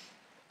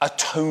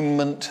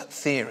atonement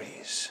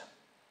theories.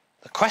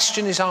 The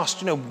question is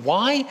asked,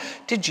 why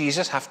did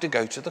Jesus have to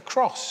go to the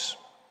cross?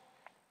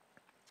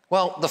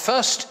 Well, the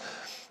first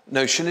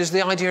notion is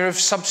the idea of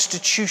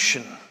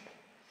substitution,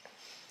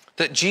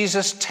 that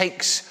Jesus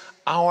takes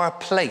our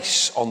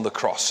place on the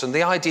cross. And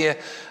the idea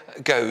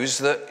goes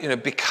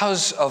that,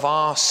 because of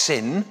our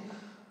sin,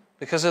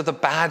 because of the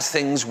bad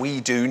things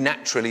we do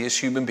naturally as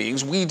human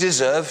beings, we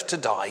deserve to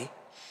die.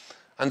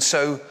 And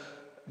so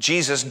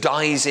Jesus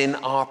dies in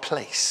our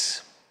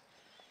place.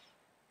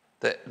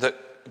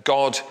 That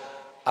God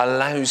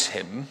allows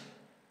him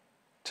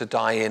to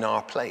die in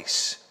our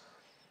place.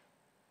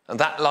 And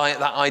that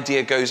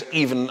idea goes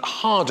even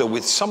harder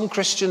with some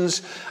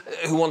Christians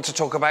who want to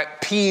talk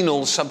about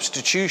penal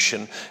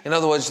substitution. In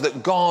other words,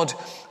 that God,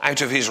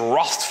 out of his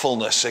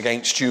wrathfulness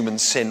against human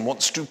sin,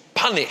 wants to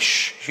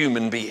punish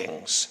human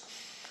beings.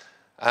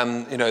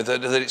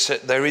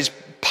 There is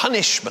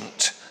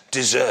punishment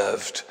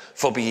deserved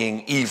for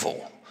being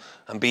evil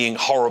and being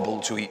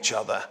horrible to each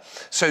other.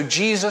 So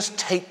Jesus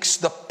takes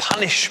the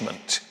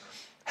punishment,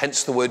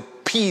 hence the word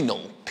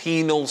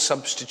penal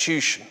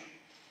substitution.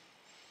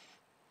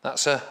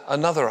 That's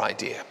another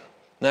idea.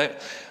 Now,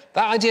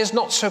 that idea is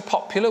not so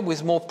popular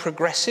with more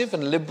progressive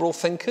and liberal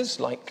thinkers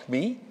like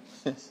me.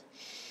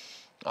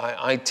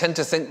 I tend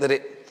to think that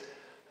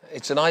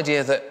it's an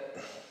idea that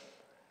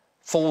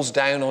falls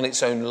down on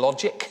its own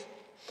logic.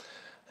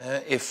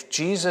 If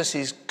Jesus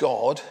is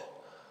God,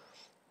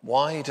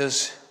 why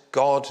does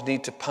God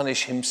need to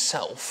punish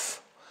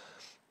himself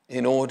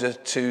in order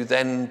to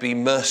then be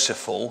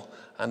merciful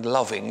and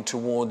loving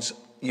towards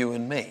you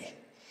and me?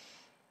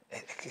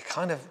 It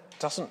kind of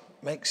doesn't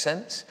make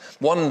sense.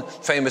 One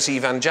famous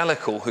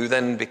evangelical who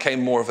then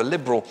became more of a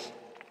liberal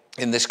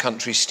in this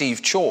country,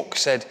 Steve Chalke,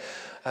 said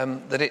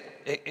that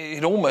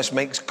it almost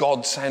makes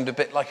God sound a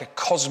bit like a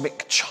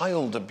cosmic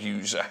child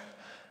abuser.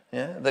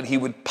 Yeah? That he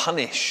would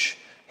punish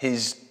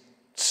his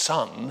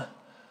son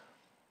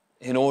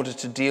in order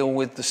to deal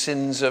with the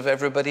sins of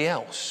everybody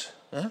else.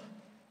 Yeah?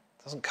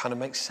 Doesn't kind of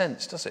make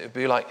sense, does it? It'd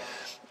be like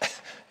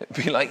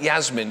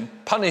Yasmin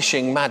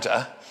punishing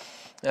Madda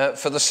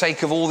for the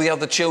sake of all the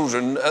other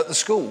children at the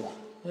school.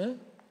 Yeah?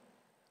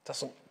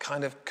 Doesn't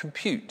kind of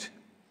compute.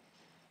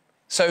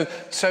 So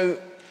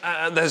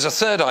there's a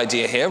third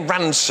idea here,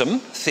 ransom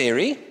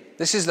theory.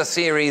 This is the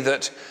theory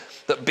that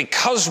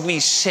because we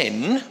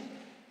sin,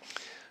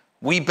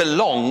 we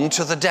belong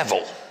to the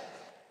devil.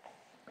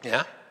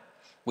 Yeah?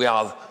 We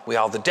are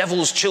the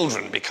devil's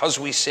children because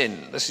we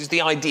sin. This is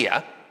the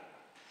idea.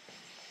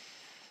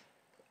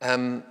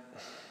 And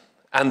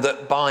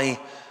that by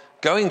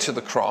going to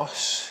the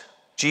cross,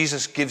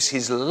 Jesus gives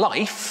his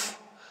life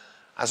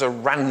as a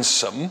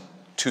ransom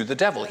to the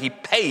devil. He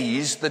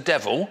pays the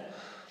devil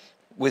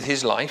with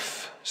his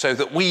life so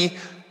that we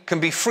can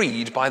be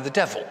freed by the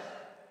devil.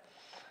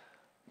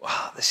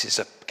 Wow, this is,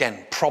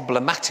 again,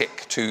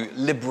 problematic to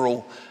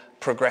liberal,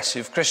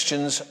 progressive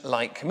Christians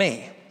like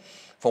me.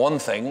 For one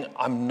thing,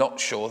 I'm not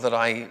sure that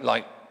I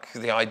like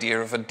the idea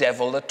of a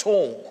devil at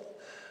all.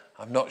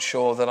 I'm not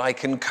sure that I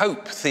can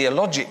cope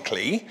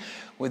theologically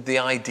with the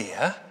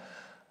idea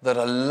that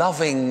a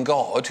loving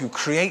God who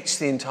creates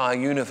the entire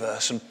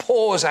universe and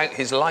pours out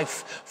his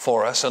life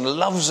for us and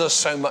loves us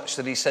so much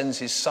that he sends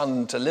his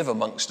son to live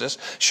amongst us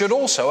should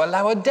also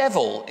allow a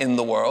devil in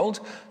the world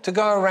to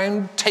go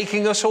around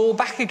taking us all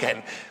back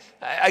again.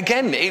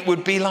 Again, it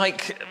would be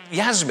like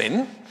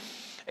Yasmin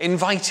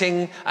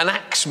inviting an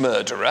axe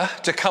murderer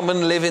to come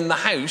and live in the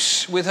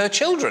house with her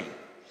children.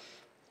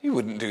 You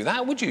wouldn't do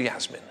that, would you,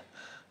 Yasmin?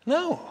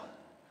 No.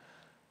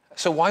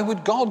 So why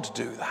would God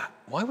do that?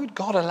 Why would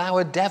God allow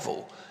a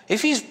devil?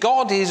 If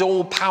God is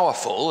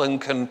all-powerful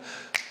and can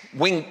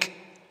wink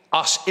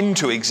us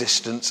into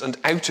existence and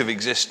out of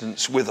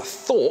existence with a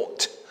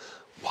thought,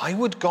 why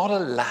would God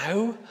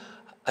allow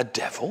a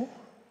devil?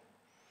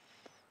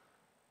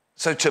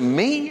 So to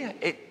me,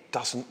 it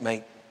doesn't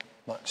make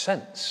much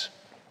sense.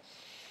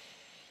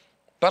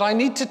 But I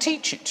need to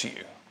teach it to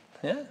you.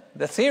 Yeah?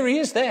 The theory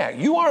is there.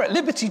 You are at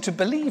liberty to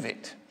believe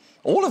it.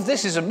 All of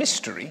this is a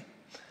mystery.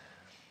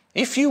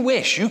 If you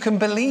wish, you can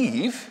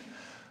believe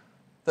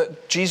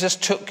that Jesus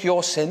took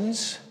your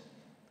sins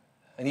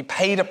and he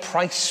paid a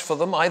price for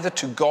them, either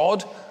to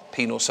God,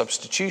 penal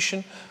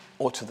substitution,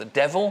 or to the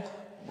devil,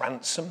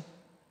 ransom.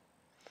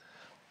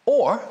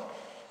 Or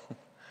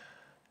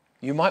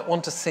you might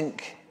want to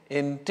think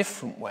in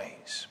different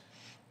ways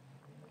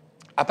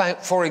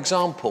about, for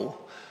example,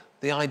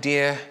 the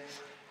idea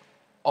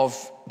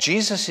of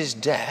Jesus'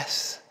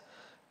 death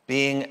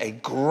being a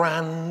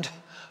grand,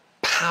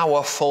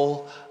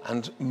 powerful,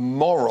 and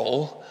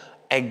moral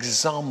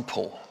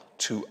example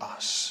to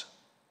us.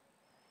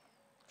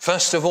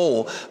 First of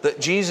all, that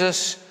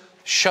Jesus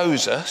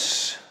shows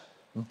us,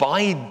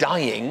 by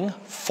dying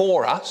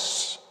for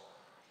us,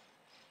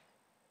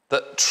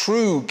 that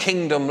true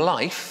kingdom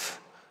life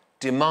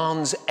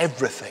demands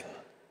everything,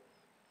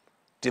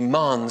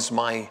 demands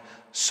my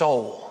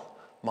soul,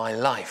 my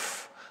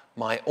life,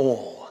 my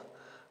all,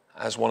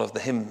 as one of the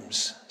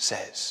hymns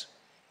says.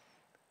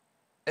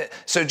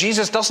 So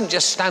Jesus doesn't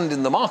just stand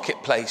in the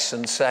marketplace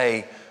and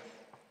say,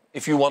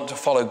 if you want to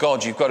follow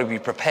God, you've got to be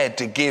prepared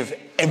to give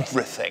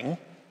everything.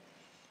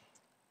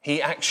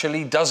 He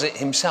actually does it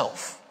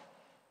himself.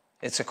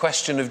 It's a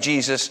question of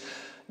Jesus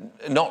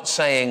not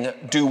saying,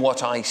 do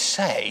what I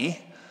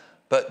say,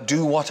 but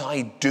do what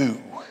I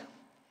do.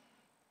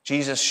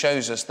 Jesus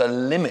shows us the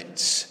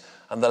limits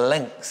and the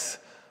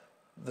length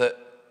that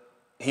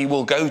he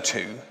will go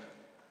to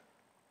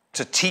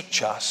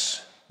teach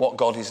us what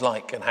God is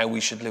like and how we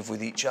should live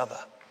with each other.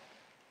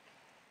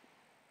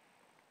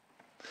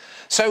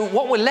 So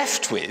what we're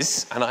left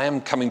with, and I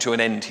am coming to an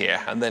end here,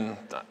 and then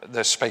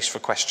there's space for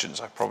questions,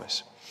 I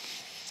promise.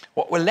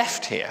 What we're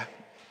left here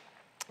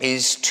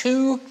is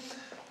two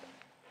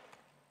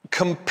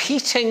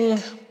competing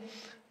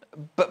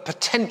but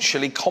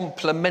potentially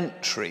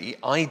complementary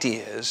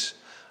ideas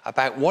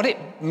about what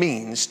it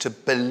means to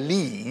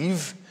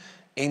believe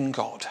in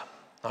God.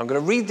 I'm going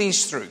to read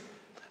these through,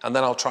 and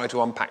then I'll try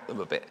to unpack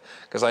them a bit,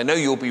 because I know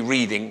you'll be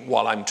reading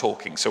while I'm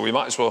talking, so we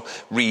might as well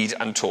read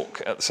and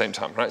talk at the same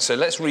time, right? So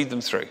let's read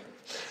them through.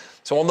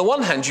 So on the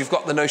one hand, you've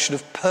got the notion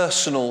of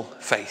personal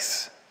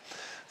faith.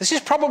 This is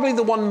probably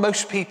the one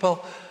most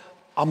people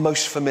are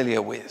most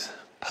familiar with,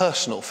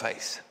 personal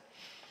faith.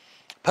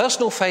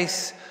 Personal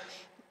faith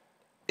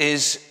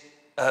is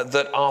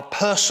that our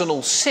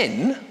personal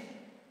sin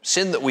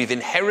that we've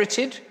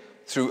inherited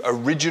through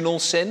original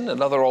sin,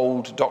 another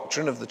old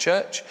doctrine of the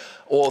church,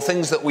 or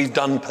things that we've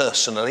done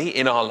personally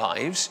in our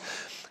lives,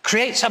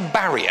 creates a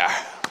barrier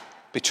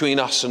between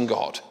us and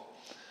God.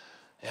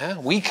 Yeah?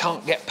 We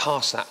can't get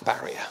past that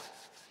barrier.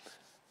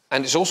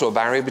 And it's also a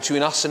barrier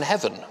between us and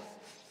heaven.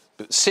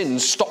 But sin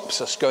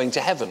stops us going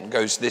to heaven,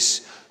 goes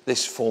this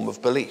form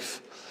of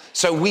belief.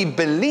 So we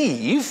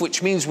believe,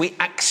 which means we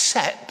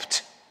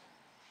accept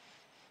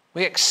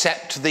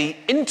the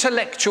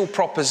intellectual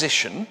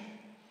proposition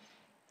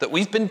that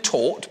we've been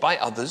taught by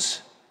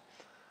others,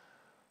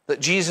 that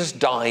Jesus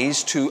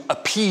dies to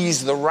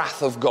appease the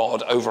wrath of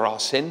God over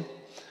our sin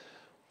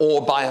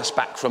or buy us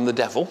back from the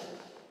devil,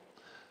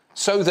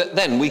 so that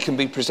then we can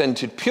be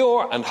presented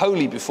pure and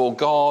holy before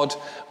God.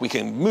 We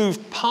can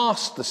move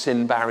past the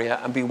sin barrier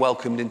and be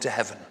welcomed into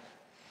heaven.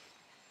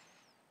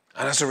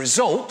 And as a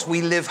result,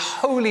 we live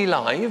holy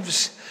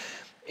lives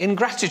in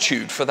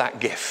gratitude for that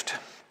gift.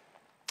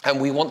 And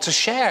we want to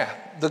share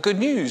the good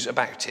news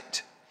about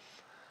it.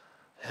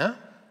 Yeah?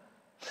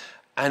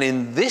 And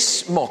in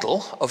this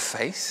model of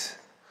faith,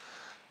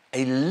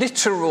 a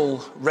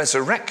literal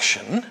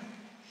resurrection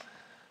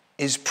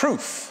is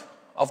proof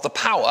of the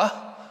power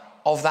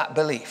of that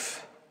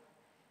belief.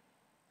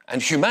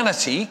 And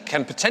humanity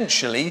can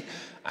potentially,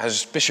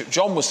 as Bishop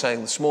John was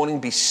saying this morning,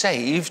 be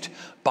saved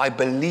by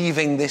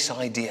believing this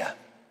idea.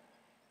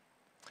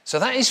 So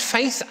that is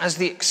faith as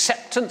the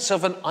acceptance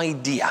of an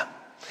idea.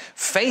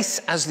 Faith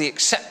as the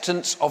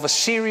acceptance of a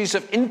series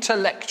of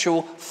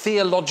intellectual,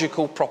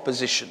 theological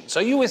propositions.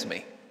 Are you with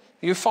me?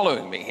 Are you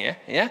following me here?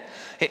 Yeah?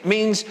 It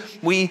means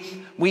we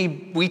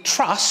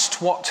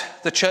trust what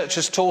the church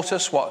has taught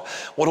us, what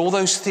all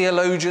those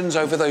theologians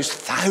over those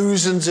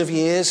thousands of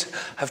years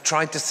have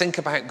tried to think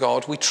about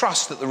God. We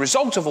trust that the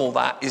result of all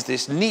that is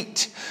this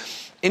neat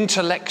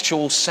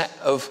intellectual set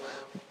of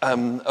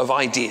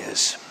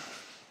ideas.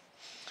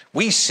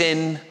 We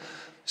sin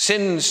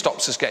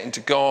stops us getting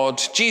to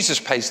God, Jesus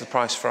pays the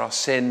price for our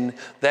sin,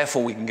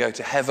 therefore we can go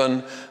to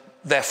heaven,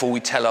 therefore we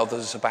tell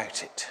others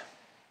about it.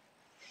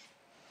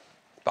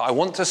 But I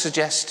want to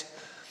suggest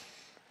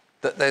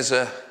that there's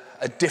a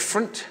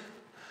different,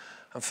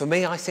 and for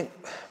me, I think,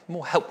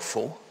 more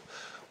helpful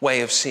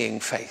way of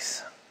seeing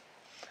faith.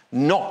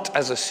 Not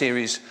as a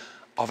series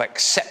of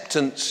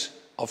acceptance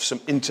of some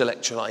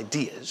intellectual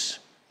ideas,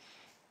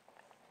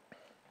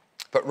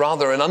 but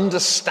rather an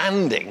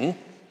understanding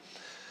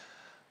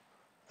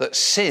that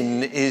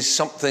sin is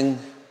something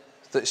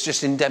that's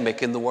just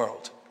endemic in the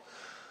world.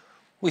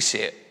 We see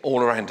it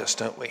all around us,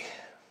 don't we?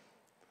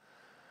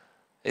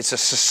 It's a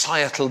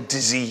societal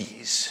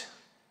disease,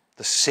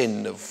 the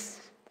sin of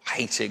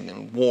hating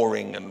and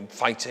warring and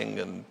fighting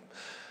and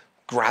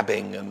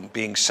grabbing and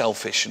being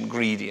selfish and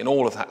greedy and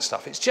all of that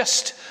stuff. It's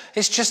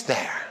just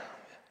there.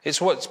 It's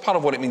part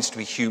of what it means to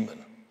be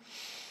human.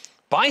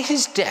 By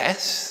his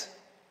death,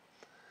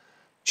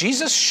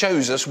 Jesus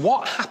shows us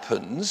what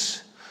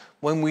happens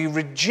when we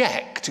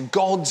reject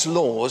God's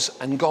laws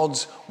and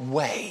God's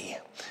way.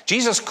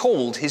 Jesus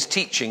called his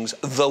teachings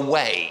the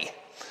way.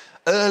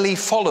 Early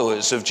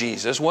followers of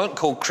Jesus weren't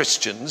called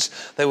Christians,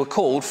 they were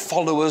called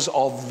followers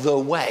of the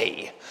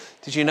way.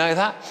 Did you know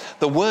that?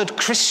 The word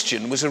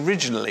Christian was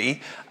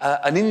originally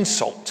an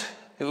insult.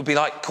 It would be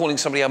like calling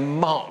somebody a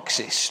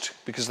Marxist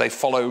because they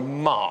follow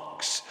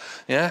Marx.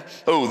 Yeah?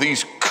 Oh,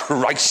 these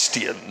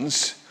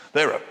Christians,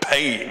 they're a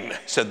pain,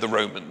 said the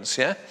Romans.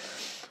 Yeah?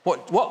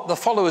 What the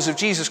followers of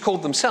Jesus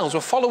called themselves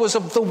were followers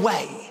of the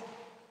way.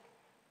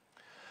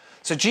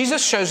 So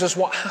Jesus shows us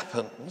what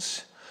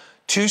happens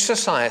to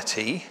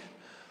society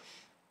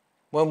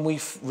when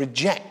we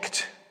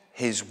reject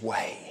his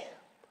way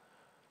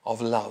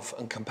of love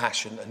and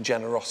compassion and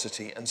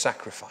generosity and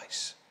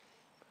sacrifice.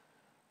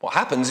 What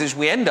happens is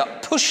we end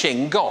up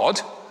pushing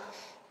God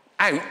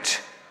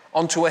out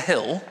onto a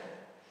hill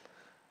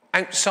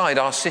outside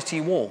our city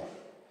wall.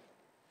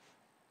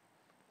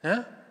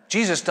 Yeah?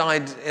 Jesus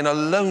died in a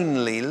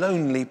lonely,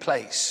 lonely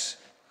place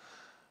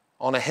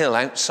on a hill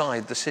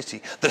outside the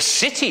city. The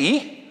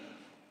city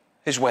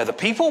is where the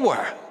people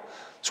were.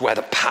 It's where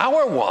the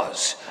power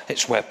was.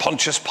 It's where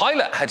Pontius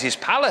Pilate had his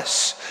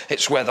palace.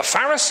 It's where the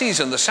Pharisees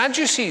and the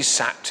Sadducees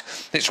sat.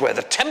 It's where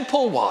the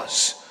temple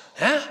was.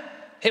 Yeah?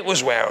 It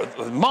was where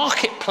the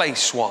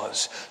marketplace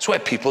was. It's where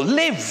people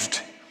lived.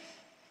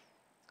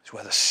 It's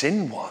where the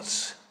sin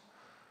was.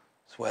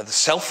 It's where the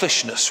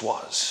selfishness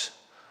was.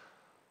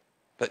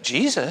 But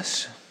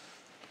Jesus,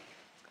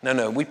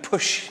 no, we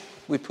push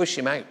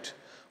him out.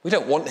 We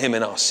don't want him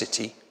in our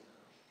city.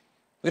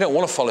 We don't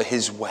want to follow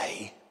his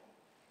way.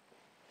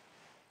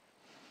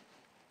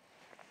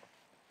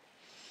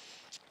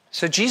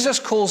 So Jesus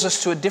calls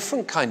us to a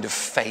different kind of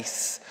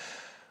faith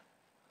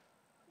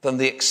than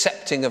the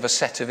accepting of a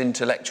set of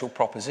intellectual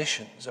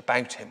propositions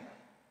about him.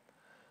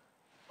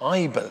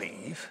 I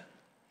believe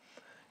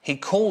he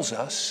calls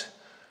us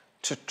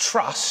to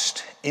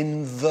trust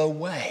in the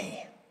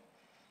way,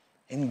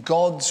 in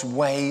God's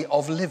way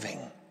of living.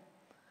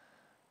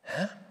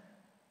 Yeah?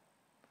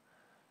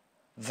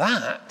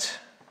 That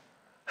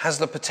has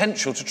the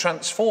potential to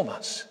transform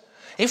us.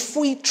 If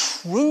we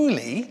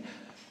truly,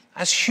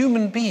 as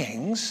human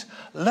beings,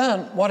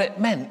 learnt what it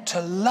meant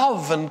to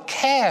love and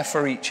care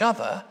for each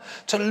other,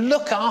 to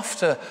look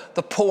after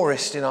the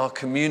poorest in our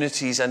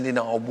communities and in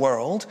our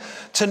world,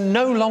 to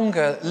no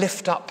longer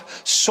lift up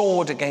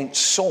sword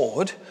against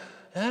sword,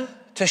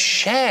 to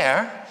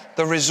share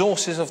the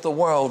resources of the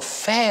world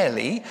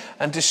fairly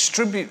and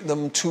distribute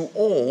them to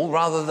all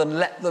rather than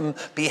let them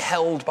be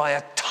held by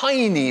a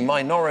tiny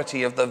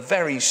minority of the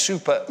very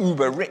super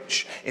uber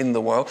rich in the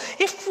world.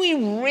 If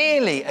we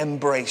really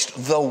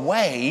embraced the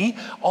way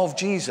of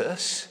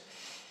Jesus,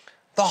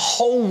 the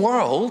whole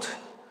world,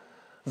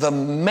 the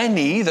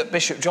many that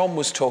Bishop John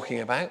was talking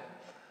about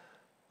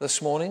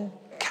this morning,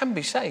 can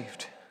be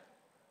saved.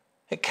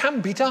 It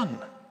can be done.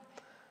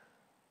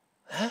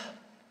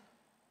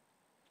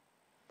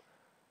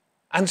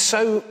 And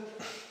so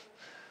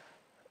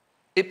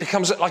it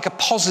becomes like a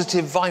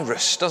positive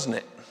virus, doesn't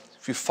it?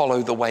 If you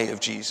follow the way of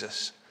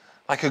Jesus,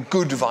 like a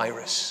good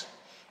virus.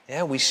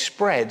 Yeah, we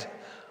spread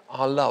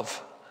our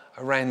love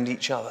around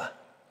each other.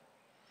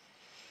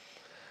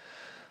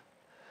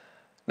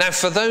 Now,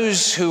 for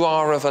those who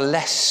are of a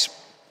less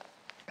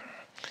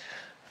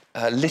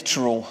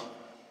literal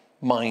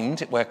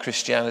mind where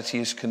Christianity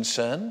is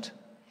concerned,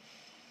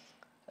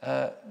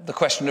 the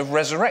question of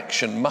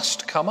resurrection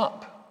must come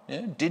up.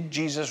 You know, did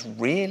Jesus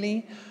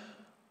really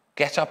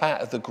get up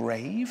out of the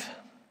grave?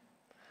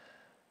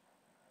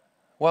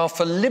 Well,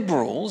 for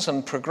liberals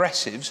and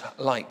progressives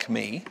like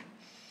me,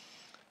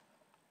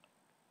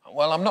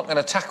 well, I'm not going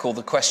to tackle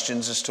the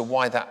questions as to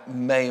why that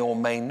may or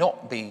may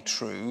not be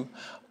true.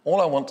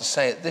 All I want to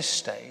say at this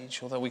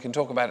stage, although we can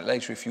talk about it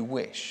later if you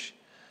wish,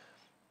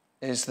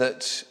 is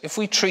that if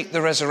we treat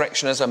the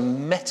resurrection as a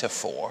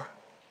metaphor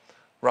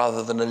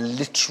rather than a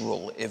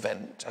literal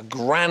event, a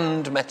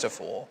grand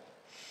metaphor,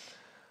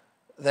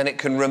 then it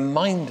can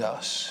remind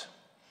us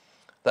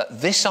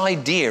that this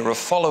idea of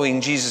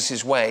following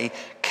Jesus' way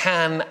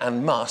can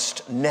and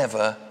must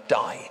never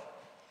die.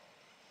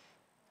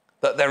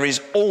 That there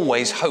is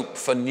always hope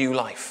for new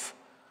life.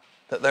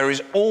 That there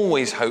is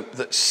always hope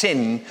that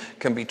sin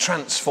can be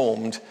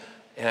transformed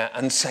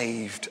and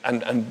saved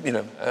and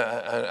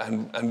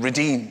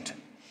redeemed.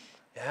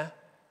 Yeah?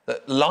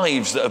 That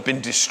lives that have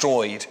been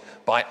destroyed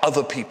by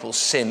other people's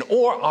sin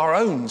or our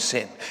own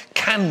sin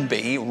can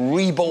be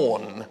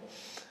reborn.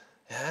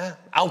 Yeah?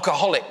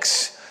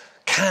 Alcoholics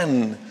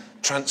can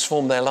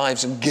transform their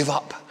lives and give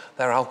up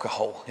their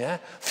alcohol. Yeah?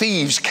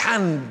 Thieves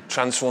can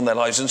transform their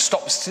lives and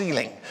stop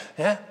stealing.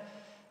 Yeah?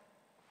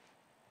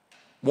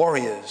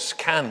 Warriors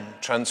can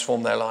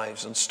transform their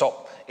lives and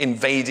stop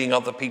invading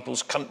other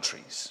people's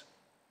countries.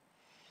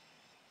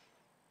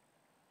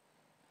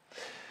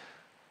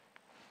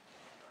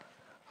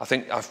 I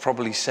think I've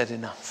probably said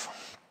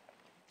enough.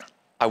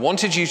 I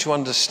wanted you to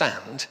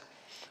understand,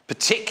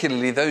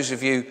 particularly those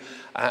of you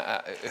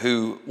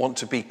who want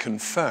to be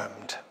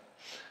confirmed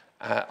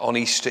on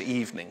Easter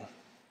evening,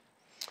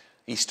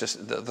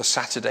 the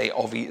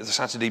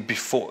Saturday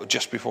before,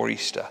 just before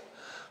Easter.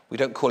 We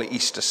don't call it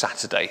Easter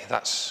Saturday.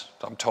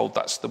 I'm told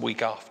that's the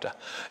week after.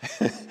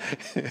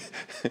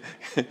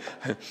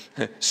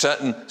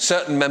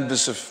 certain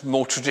members of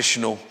more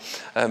traditional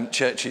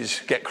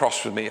churches get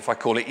cross with me if I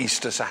call it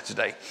Easter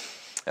Saturday.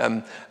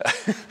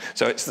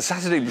 So it's the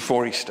Saturday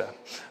before Easter,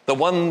 the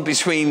one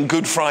between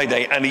Good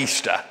Friday and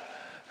Easter.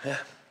 Yeah.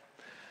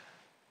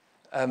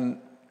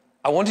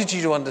 I wanted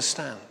you to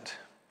understand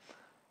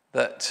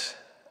that.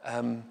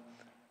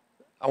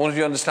 I wanted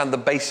you to understand the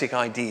basic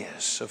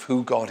ideas of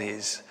who God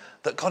is.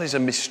 That God is a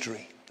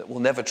mystery that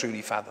we'll never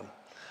truly fathom.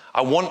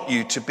 I want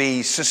you to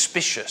be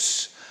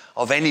suspicious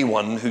of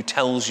anyone who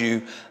tells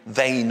you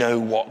they know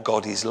what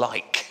God is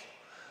like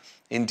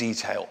in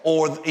detail.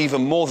 Or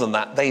even more than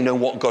that, they know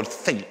what God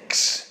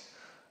thinks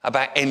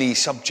about any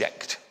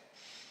subject.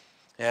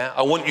 Yeah?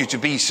 I want you to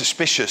be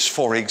suspicious,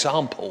 for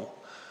example,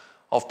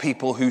 of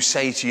people who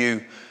say to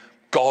you,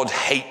 God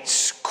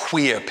hates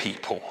queer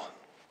people.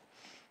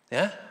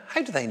 Yeah?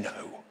 How do they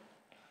know?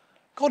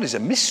 God is a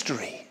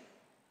mystery.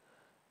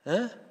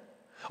 Huh?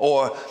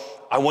 Or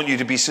I want you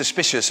to be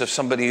suspicious of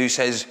somebody who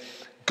says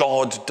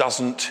God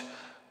doesn't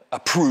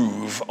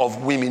approve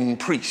of women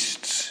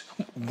priests.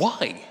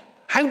 Why?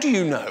 How do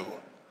you know?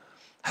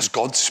 Has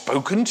God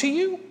spoken to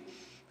you?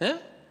 Yeah?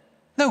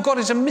 No, God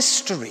is a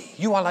mystery.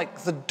 You are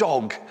like the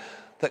dog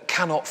that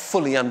cannot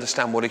fully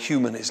understand what a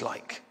human is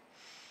like.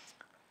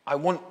 I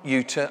want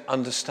you to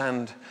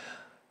understand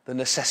the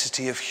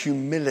necessity of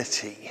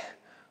humility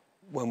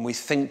when we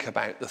think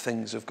about the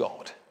things of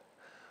God.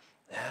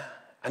 Yeah?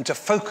 And to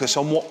focus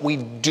on what we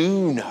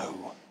do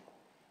know.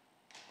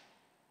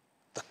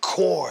 The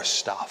core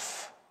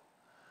stuff.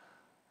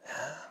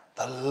 Yeah?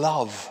 The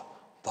love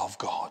of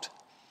God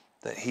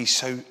that he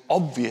so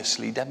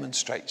obviously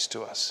demonstrates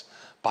to us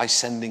by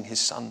sending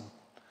his son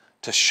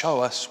to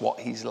show us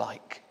what he's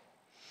like.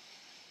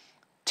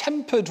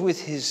 Tempered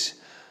with his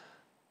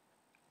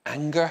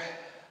anger,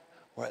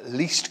 or at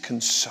least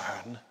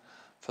concern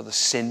for the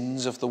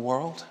sins of the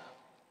world,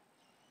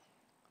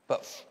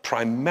 but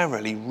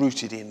primarily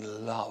rooted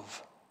in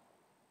love.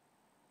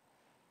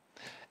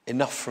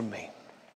 Enough from me.